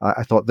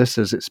 I thought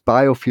it's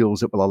biofuels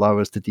that will allow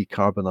us to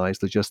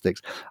decarbonize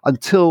logistics,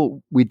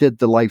 until we did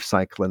the life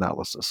cycle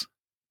analysis.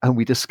 And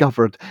we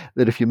discovered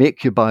that if you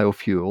make your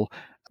biofuel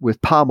with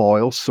palm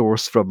oil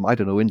sourced from, I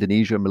don't know,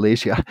 Indonesia or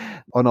Malaysia,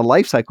 on a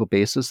life cycle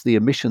basis, the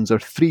emissions are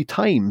 3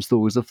 times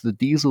those of the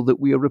diesel that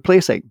we are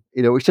replacing.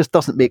 It just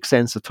doesn't make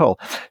sense at all.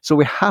 So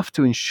we have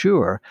to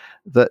ensure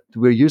that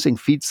we're using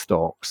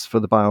feedstocks for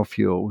the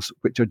biofuels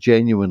which are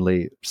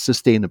genuinely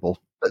sustainable.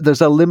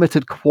 There's a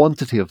limited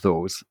quantity of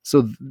those.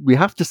 So we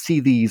have to see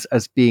these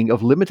as being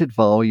of limited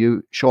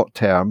value, short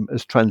term,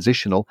 as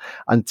transitional,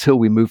 until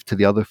we move to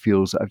the other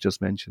fuels that I've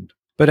just mentioned.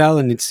 But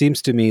Alan, it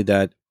seems to me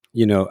that,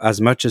 as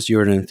much as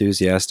you're an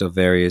enthusiast of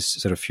various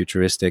sort of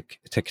futuristic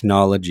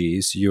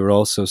technologies, you're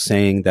also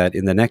saying that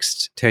in the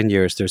next 10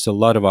 years, there's a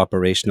lot of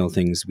operational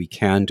things we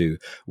can do.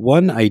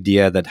 One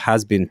idea that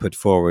has been put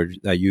forward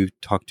that you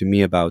talked to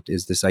me about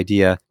is this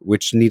idea,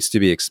 which needs to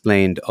be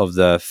explained, of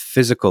the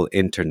physical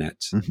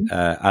internet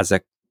as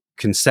a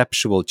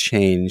conceptual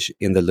change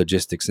in the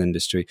logistics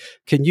industry.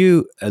 Can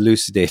you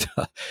elucidate,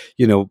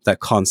 that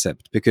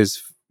concept?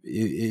 Because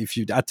if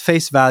you, at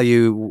face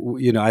value,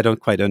 I don't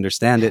quite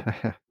understand it.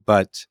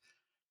 But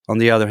on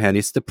the other hand,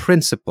 it's the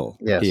principle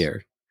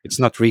here. It's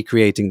not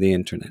recreating the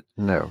internet.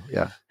 No,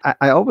 yeah.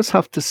 I always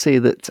have to say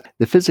that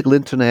the physical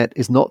internet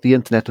is not the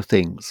Internet of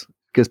Things,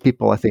 because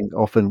people, I think,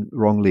 often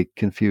wrongly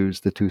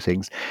confuse the two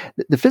things.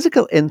 The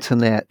physical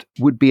internet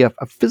would be a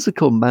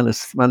physical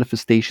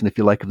manifestation, if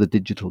you like, of the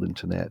digital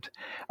internet,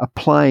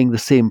 applying the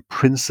same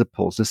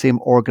principles, the same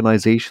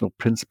organizational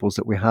principles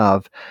that we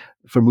have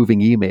for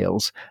moving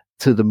emails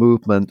to the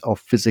movement of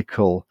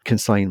physical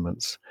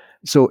consignments.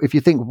 So if you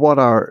think, what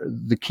are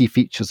the key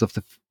features of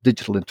the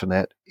digital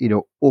internet?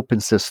 Open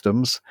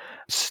systems,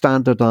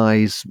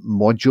 standardized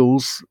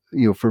modules,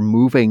 for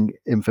moving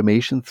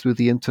information through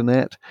the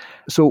internet.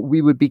 So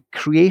we would be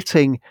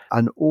creating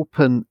an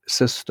open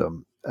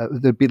system.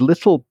 There'd be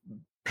little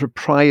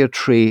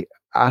proprietary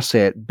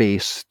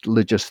asset-based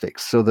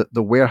logistics, so that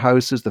the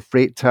warehouses, the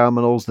freight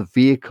terminals, the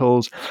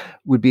vehicles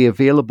would be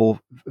available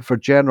for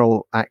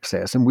general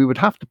access. And we would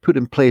have to put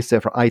in place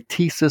therefore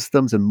IT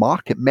systems and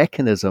market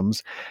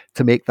mechanisms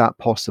to make that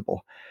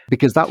possible,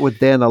 because that would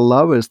then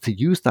allow us to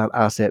use that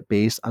asset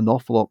base an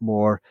awful lot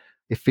more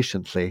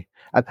efficiently.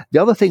 And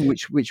the other thing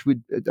which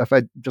would, if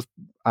I just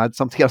add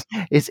something else,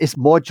 is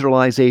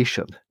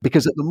modularization.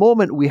 Because at the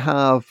moment we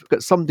have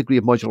got some degree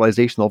of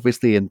modularization,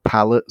 obviously, in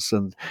pallets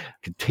and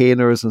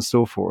containers and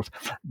so forth.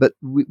 But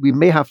we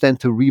may have then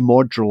to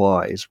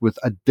remodularize with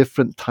a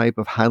different type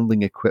of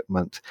handling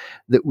equipment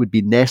that would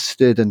be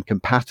nested and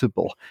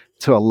compatible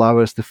to allow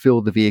us to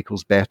fill the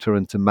vehicles better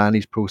and to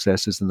manage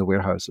processes in the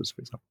warehouses,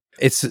 for example.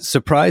 It's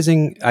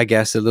surprising, I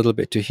guess, a little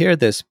bit to hear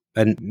this,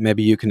 and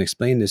maybe you can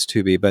explain this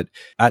to me, but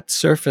at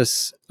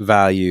surface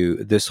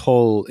value, this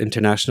whole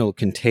international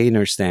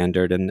container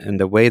standard and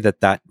the way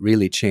that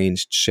really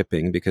changed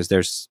shipping, because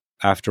there's,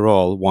 after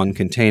all, one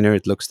container,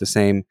 it looks the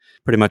same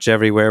pretty much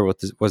everywhere,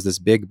 was this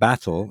big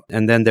battle.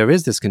 And then there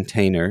is this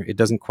container. It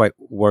doesn't quite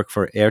work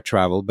for air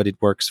travel, but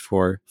it works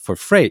for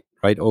freight,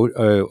 right?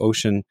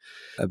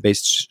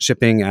 Ocean-based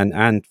shipping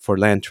and for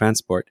land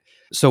transport.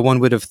 So one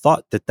would have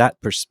thought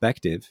that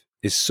perspective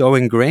is so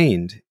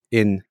ingrained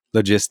in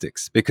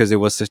logistics because it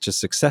was such a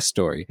success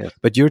story. Yes.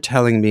 But you're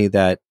telling me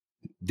that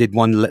did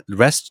one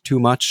rest too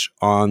much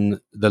on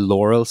the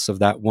laurels of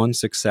that one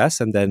success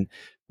and then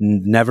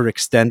never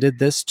extended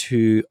this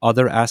to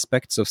other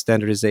aspects of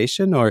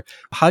standardization? Or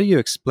how do you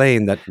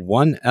explain that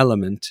one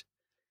element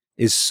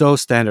is so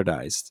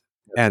standardized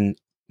and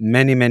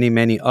many, many,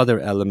 many other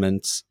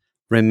elements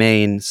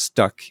remain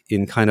stuck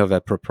in kind of a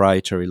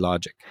proprietary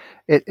logic?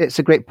 It's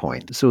a great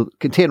point. So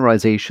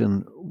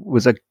containerization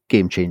was a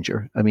game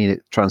changer. I mean,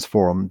 it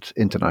transformed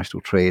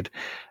international trade,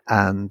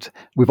 and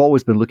we've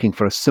always been looking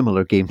for a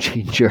similar game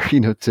changer,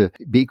 to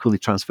be equally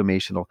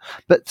transformational.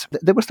 But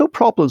there were still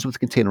problems with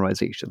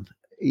containerization.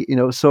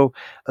 So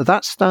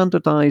that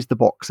standardized the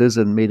boxes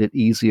and made it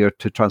easier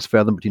to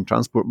transfer them between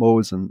transport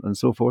modes and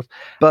so forth.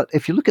 But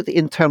if you look at the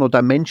internal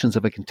dimensions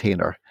of a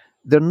container,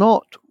 they're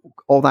not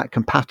all that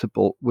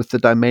compatible with the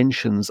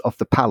dimensions of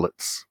the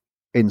pallets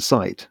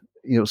inside.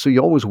 So you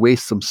always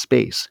waste some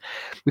space.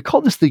 We call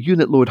this the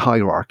unit load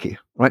hierarchy,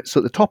 right? So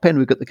at the top end,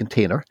 we've got the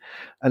container,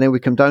 and then we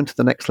come down to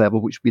the next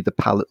level, which would be the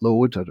pallet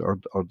load,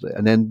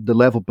 and then the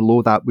level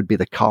below that would be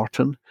the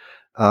carton.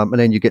 And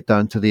then you get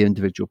down to the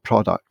individual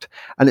product.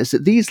 And it's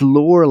at these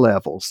lower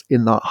levels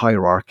in that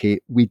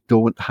hierarchy, we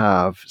don't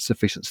have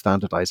sufficient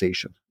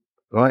standardization,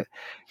 right?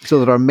 So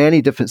there are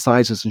many different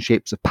sizes and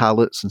shapes of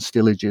pallets and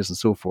stillages and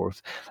so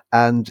forth.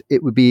 And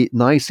it would be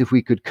nice if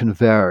we could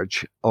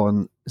converge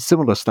on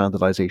similar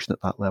standardization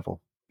at that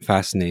level.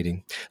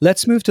 Fascinating.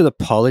 Let's move to the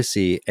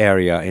policy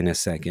area in a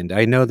second.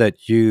 I know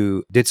that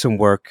you did some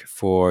work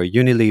for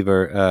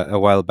Unilever a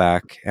while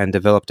back and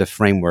developed a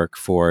framework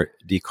for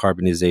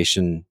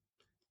decarbonization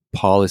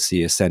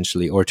policy,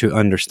 essentially, or to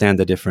understand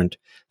the different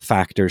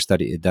factors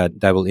that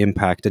will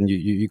impact. And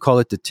you call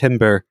it the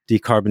Timber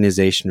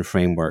Decarbonization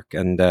Framework.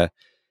 And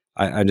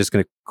I'm just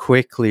going to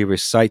quickly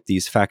recite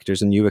these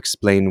factors, and you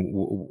explain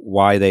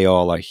why they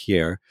all are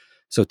here.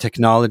 So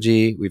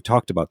technology, we've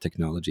talked about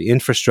technology,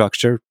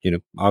 infrastructure,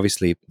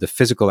 obviously the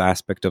physical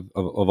aspect of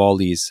all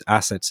these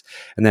assets,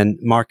 and then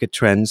market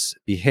trends,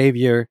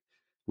 behavior,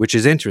 which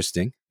is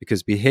interesting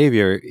because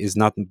behavior is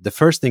not the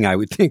first thing I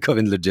would think of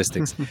in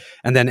logistics,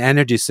 and then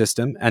energy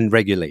system and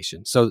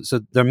regulation. So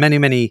there are many,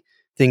 many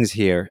things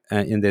here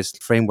in this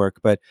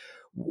framework, but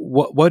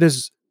what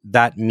does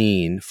that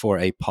mean for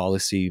a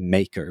policy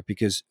maker?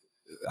 Because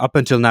up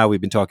until now,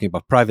 we've been talking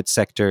about private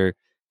sector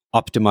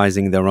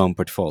optimizing their own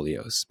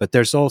portfolios, but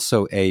there's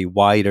also a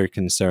wider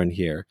concern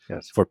here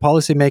for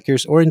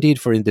policymakers or indeed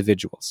for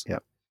individuals. Yeah.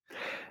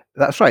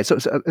 That's right. So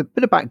a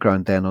bit of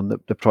background then on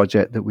the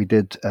project that we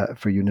did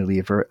for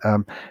Unilever.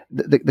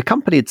 The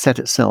company had set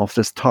itself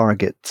this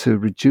target to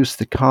reduce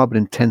the carbon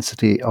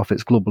intensity of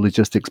its global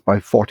logistics by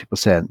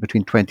 40%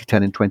 between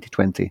 2010 and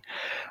 2020.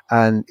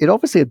 And it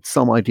obviously had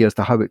some idea as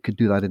to how it could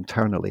do that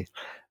internally.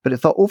 But it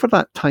thought over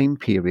that time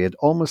period,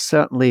 almost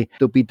certainly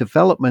there'll be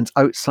developments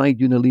outside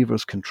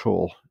Unilever's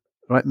control,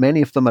 right?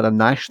 Many of them at a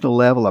national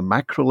level, a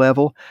macro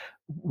level,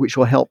 which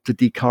will help to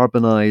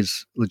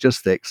decarbonize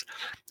logistics,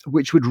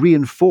 which would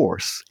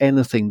reinforce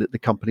anything that the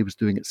company was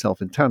doing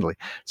itself internally.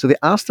 So they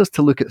asked us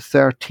to look at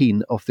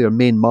 13 of their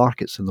main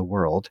markets in the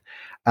world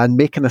and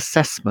make an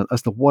assessment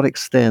as to what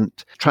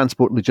extent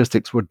transport and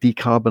logistics were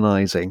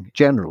decarbonizing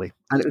generally.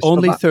 And it was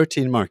only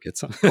 13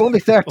 markets. Only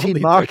 13 only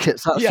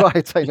markets. That's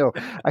right. I know.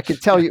 I can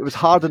tell you it was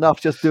hard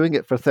enough just doing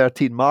it for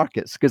 13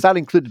 markets because that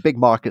included big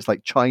markets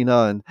like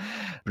China and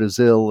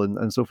Brazil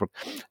and so forth.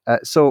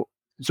 So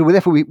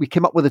therefore, we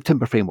came up with a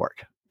timber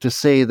framework to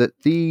say that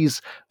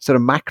these sort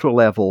of macro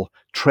level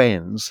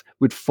trends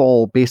would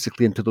fall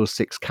basically into those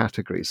 6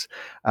 categories.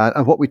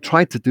 And what we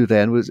tried to do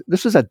then was,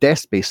 this was a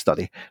desk-based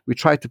study. We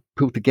tried to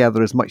pull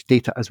together as much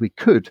data as we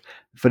could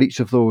for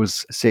each of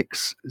those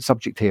 6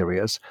 subject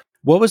areas.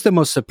 What was the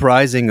most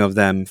surprising of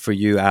them for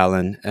you,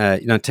 Alan?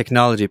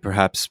 Technology,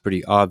 perhaps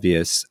pretty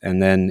obvious,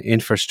 and then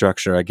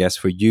infrastructure, I guess,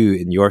 for you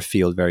in your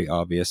field, very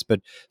obvious.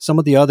 But some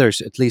of the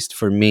others, at least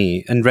for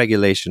me, and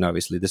regulation,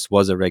 obviously, this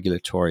was a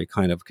regulatory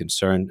kind of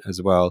concern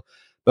as well.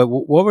 But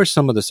what were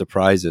some of the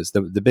surprises,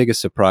 the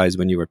biggest surprise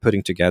when you were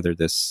putting together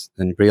this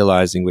and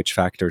realizing which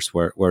factors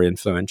were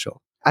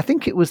influential? I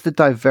think it was the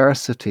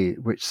diversity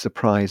which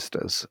surprised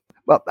us.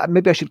 Well,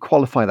 maybe I should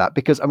qualify that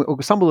because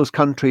some of those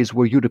countries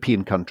were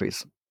European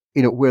countries,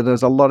 where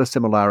there's a lot of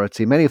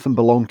similarity. Many of them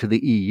belong to the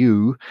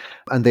EU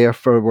and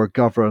therefore were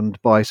governed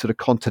by sort of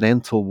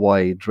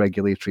continental-wide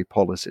regulatory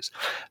policies.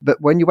 But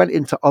when you went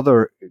into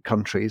other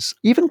countries,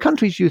 even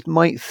countries you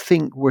might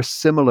think were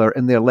similar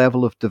in their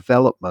level of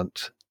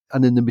development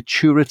and in the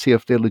maturity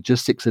of their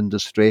logistics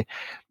industry,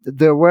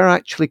 there were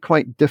actually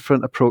quite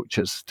different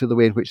approaches to the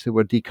way in which they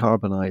were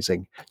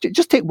decarbonizing.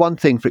 Just take one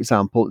thing, for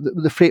example,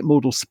 the freight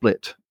modal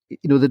split.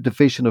 The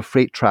division of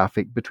freight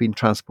traffic between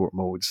transport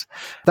modes.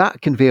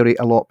 That can vary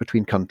a lot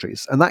between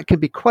countries, and that can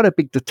be quite a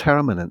big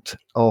determinant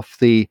of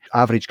the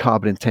average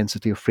carbon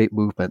intensity of freight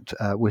movement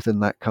within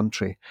that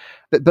country.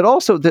 But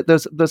also that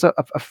there's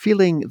a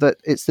feeling that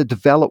it's the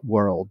developed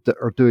world that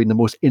are doing the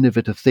most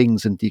innovative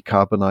things in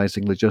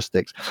decarbonizing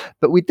logistics.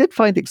 But we did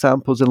find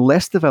examples in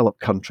less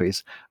developed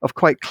countries of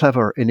quite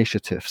clever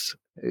initiatives.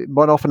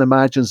 One often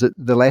imagines that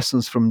the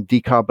lessons from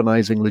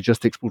decarbonizing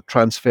logistics will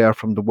transfer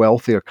from the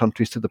wealthier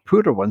countries to the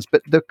poorer ones,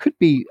 but there could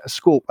be a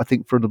scope, I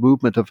think, for the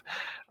movement of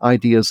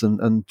ideas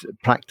and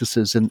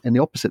practices in the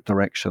opposite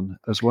direction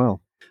as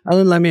well.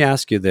 Alan, let me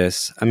ask you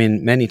this. I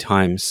mean, many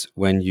times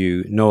when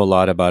you know a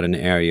lot about an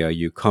area,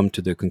 you come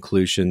to the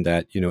conclusion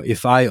that,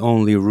 if I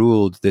only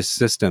ruled this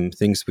system,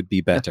 things would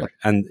be better.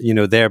 And,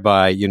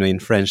 thereby, in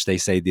French, they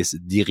say this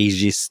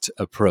dirigiste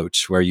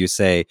approach where you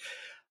say,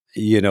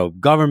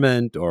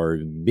 government or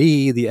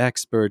me, the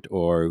expert,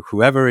 or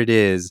whoever it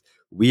is,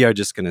 we are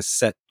just going to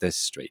set this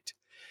straight.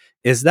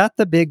 Is that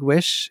the big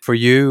wish for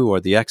you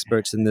or the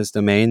experts in this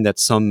domain, that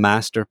some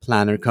master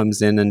planner comes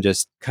in and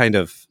just kind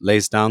of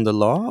lays down the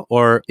law?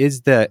 Or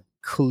is the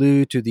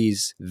clue to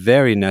these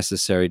very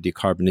necessary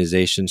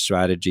decarbonization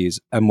strategies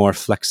a more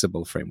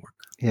flexible framework?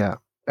 Yeah.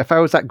 If I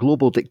was that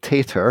global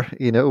dictator,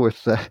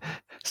 with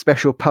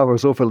special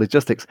powers over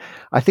logistics,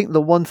 I think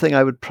the one thing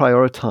I would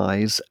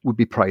prioritize would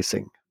be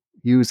pricing,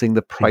 using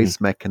the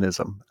price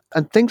mechanism.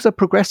 And things are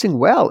progressing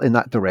well in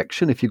that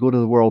direction. If you go to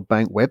the World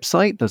Bank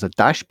website, there's a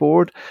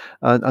dashboard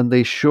and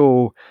they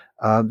show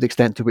the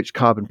extent to which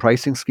carbon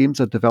pricing schemes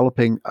are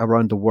developing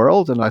around the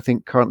world. And I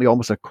think currently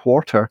almost a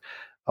quarter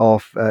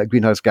of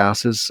greenhouse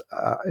gases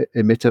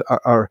emitted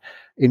are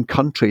in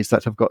countries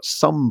that have got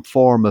some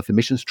form of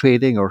emissions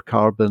trading or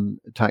carbon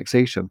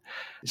taxation.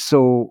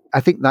 So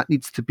I think that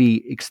needs to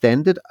be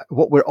extended.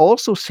 What we're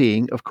also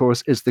seeing, of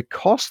course, is the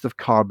cost of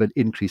carbon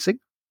increasing.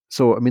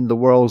 So, the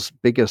world's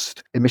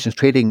biggest emissions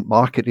trading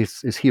market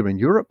is here in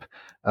Europe.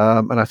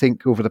 And I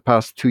think over the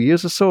past 2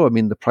 years or so,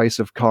 the price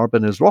of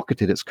carbon has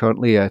rocketed. It's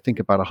currently, I think,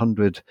 about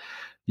 €100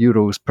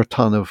 per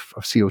ton of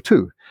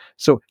CO2.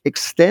 So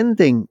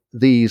extending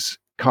these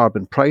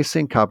carbon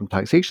pricing, carbon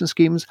taxation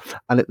schemes,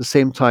 and at the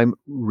same time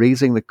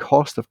raising the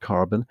cost of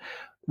carbon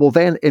will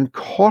then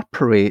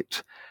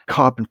incorporate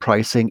carbon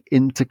pricing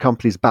into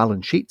companies'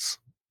 balance sheets,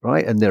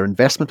 right, and their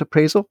investment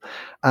appraisal.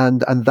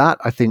 And that,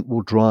 I think,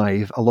 will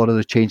drive a lot of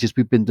the changes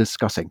we've been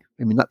discussing.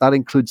 That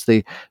includes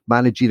the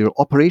managerial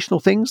operational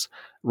things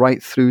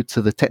right through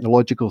to the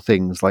technological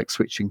things like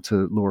switching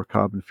to lower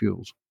carbon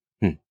fuels.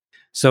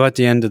 So at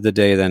the end of the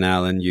day then,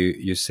 Alan,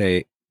 you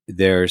say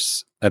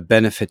there's a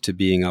benefit to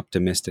being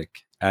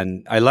optimistic.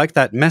 And I like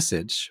that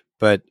message,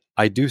 but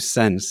I do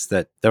sense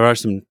that there are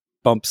some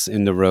bumps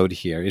in the road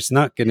here. It's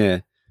not going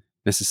to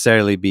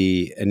necessarily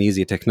be an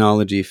easy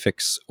technology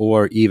fix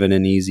or even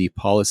an easy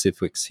policy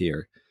fix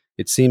here.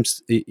 It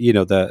seems,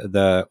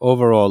 the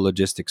overall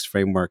logistics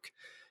framework,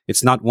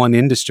 it's not one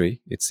industry,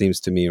 it seems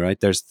to me, right?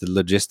 There's the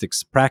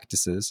logistics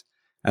practices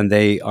and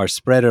they are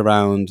spread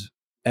around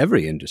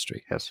every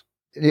industry. Yes.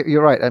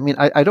 You're right.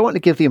 I don't want to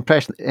give the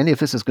impression that any of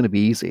this is going to be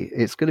easy.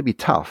 It's going to be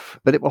tough,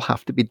 but it will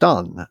have to be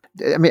done.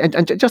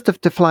 And just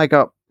to flag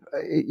up,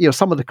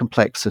 some of the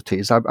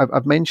complexities.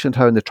 I've mentioned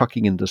how in the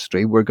trucking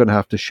industry, we're going to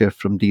have to shift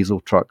from diesel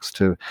trucks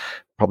to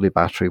probably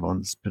battery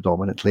ones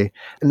predominantly.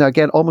 And now,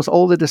 again, almost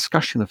all the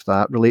discussion of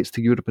that relates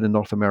to Europe and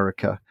North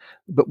America,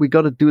 but we've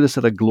got to do this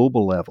at a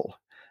global level.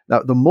 Now,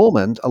 at the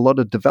moment, a lot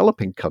of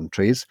developing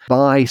countries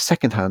buy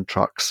secondhand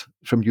trucks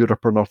from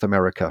Europe or North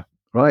America.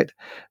 Right.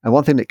 And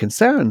one thing that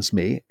concerns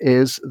me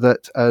is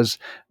that as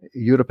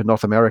Europe and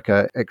North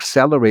America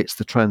accelerates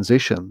the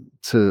transition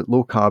to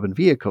low carbon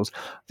vehicles,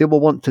 they will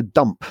want to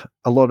dump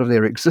a lot of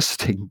their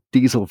existing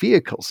diesel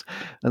vehicles.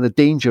 And the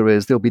danger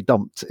is they'll be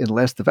dumped in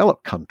less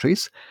developed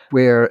countries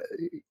where,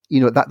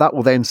 that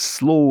will then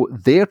slow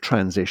their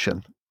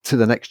transition to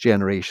the next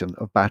generation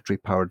of battery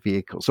powered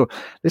vehicles. So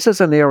this is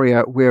an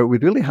area where we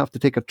really have to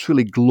take a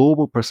truly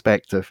global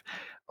perspective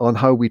on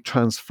how we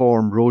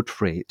transform road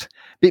freight.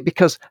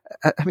 Because,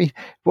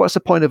 what's the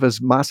point of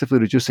us massively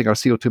reducing our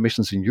CO2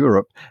 emissions in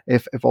Europe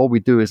if all we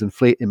do is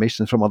inflate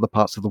emissions from other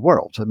parts of the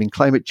world?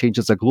 Climate change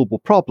is a global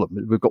problem.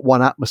 We've got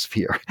one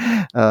atmosphere,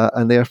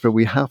 and therefore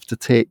we have to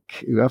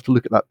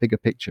look at that bigger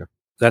picture.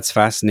 That's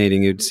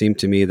fascinating. It would seem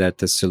to me that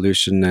the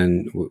solution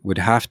then would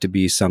have to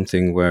be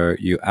something where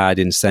you add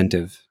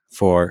incentive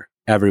for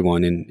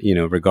everyone in,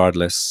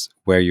 regardless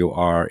where you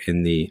are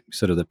in the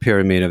sort of the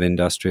pyramid of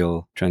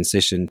industrial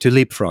transition to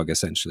leapfrog,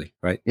 essentially,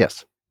 right?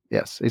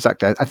 Yes,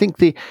 exactly. I think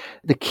the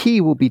key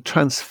will be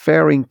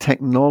transferring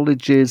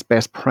technologies,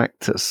 best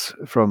practice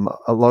from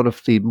a lot of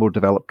the more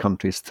developed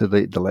countries to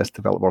the less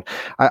developed world.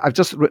 I've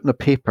just written a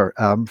paper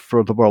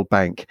for the World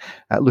Bank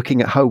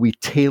looking at how we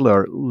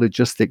tailor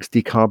logistics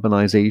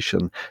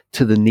decarbonization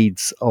to the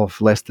needs of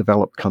less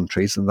developed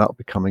countries, and that'll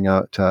be coming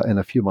out in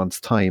a few months'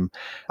 time.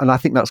 And I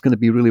think that's going to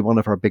be really one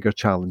of our bigger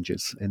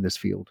challenges in this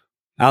field.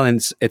 Alan,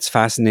 it's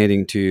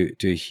fascinating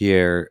to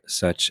hear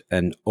such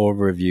an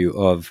overview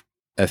of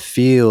a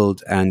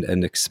field and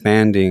an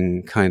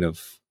expanding kind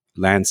of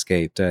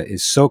landscape that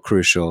is so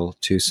crucial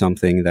to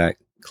something that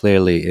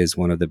clearly is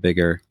one of the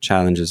bigger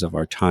challenges of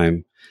our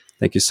time.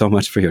 Thank you so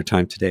much for your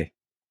time today.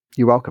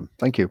 You're welcome.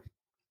 Thank you.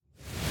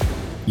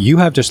 You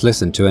have just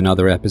listened to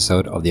another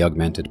episode of the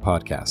Augmented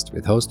Podcast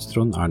with host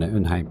Trond Arne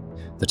Undheim.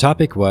 The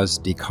topic was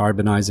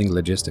decarbonizing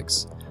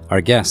logistics.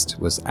 Our guest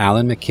was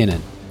Alan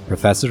McKinnon,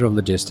 Professor of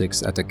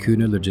Logistics at the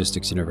Kuhne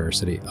Logistics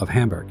University of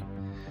Hamburg.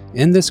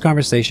 In this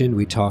conversation,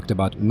 we talked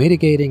about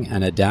mitigating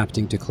and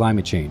adapting to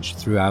climate change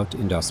throughout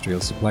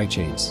industrial supply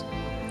chains.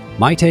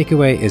 My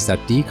takeaway is that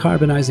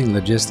decarbonizing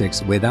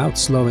logistics without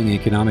slowing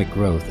economic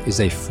growth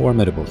is a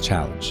formidable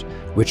challenge,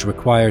 which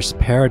requires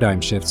paradigm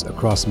shifts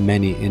across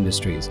many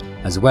industries,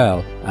 as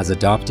well as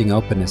adopting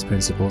openness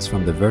principles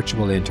from the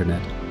virtual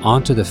internet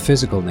onto the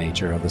physical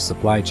nature of the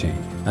supply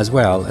chain, as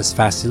well as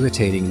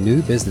facilitating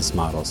new business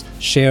models,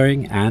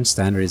 sharing and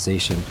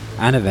standardization,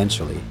 and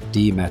eventually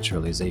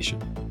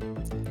dematerialization.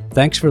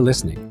 Thanks for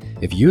listening.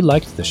 If you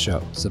liked the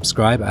show,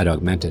 subscribe at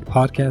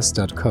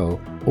augmentedpodcast.co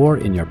or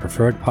in your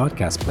preferred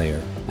podcast player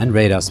and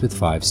rate us with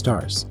 5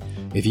 stars.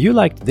 If you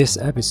liked this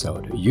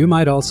episode, you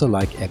might also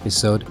like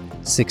episode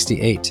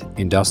 68,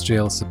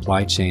 Industrial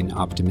Supply Chain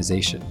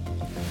Optimization.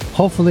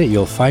 Hopefully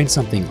you'll find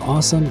something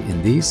awesome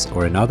in these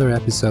or in other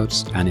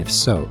episodes, and if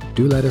so,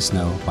 do let us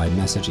know by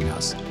messaging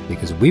us,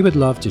 because we would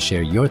love to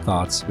share your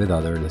thoughts with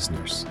other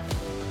listeners.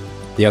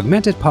 The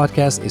Augmented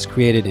Podcast is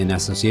created in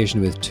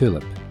association with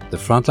Tulip, the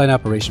frontline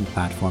operation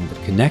platform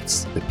that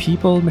connects the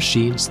people,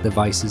 machines,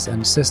 devices,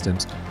 and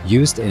systems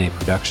used in a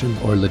production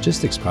or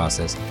logistics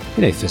process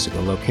in a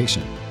physical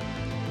location.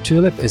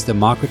 Tulip is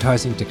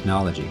democratizing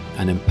technology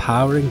and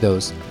empowering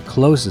those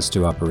closest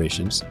to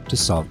operations to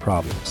solve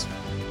problems.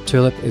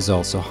 Tulip is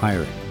also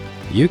hiring.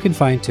 You can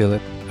find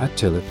Tulip at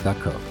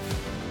tulip.co.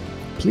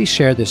 Please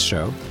share this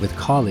show with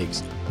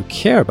colleagues who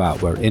care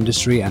about where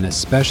industry and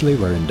especially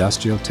where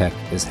industrial tech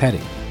is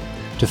heading.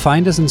 To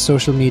find us on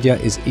social media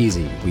is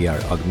easy. We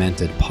are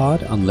Augmented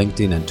Pod on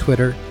LinkedIn and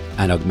Twitter,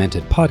 and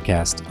Augmented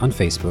Podcast on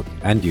Facebook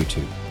and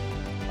YouTube.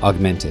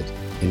 Augmented,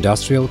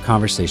 industrial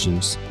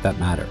conversations that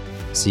matter.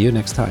 See you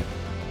next time.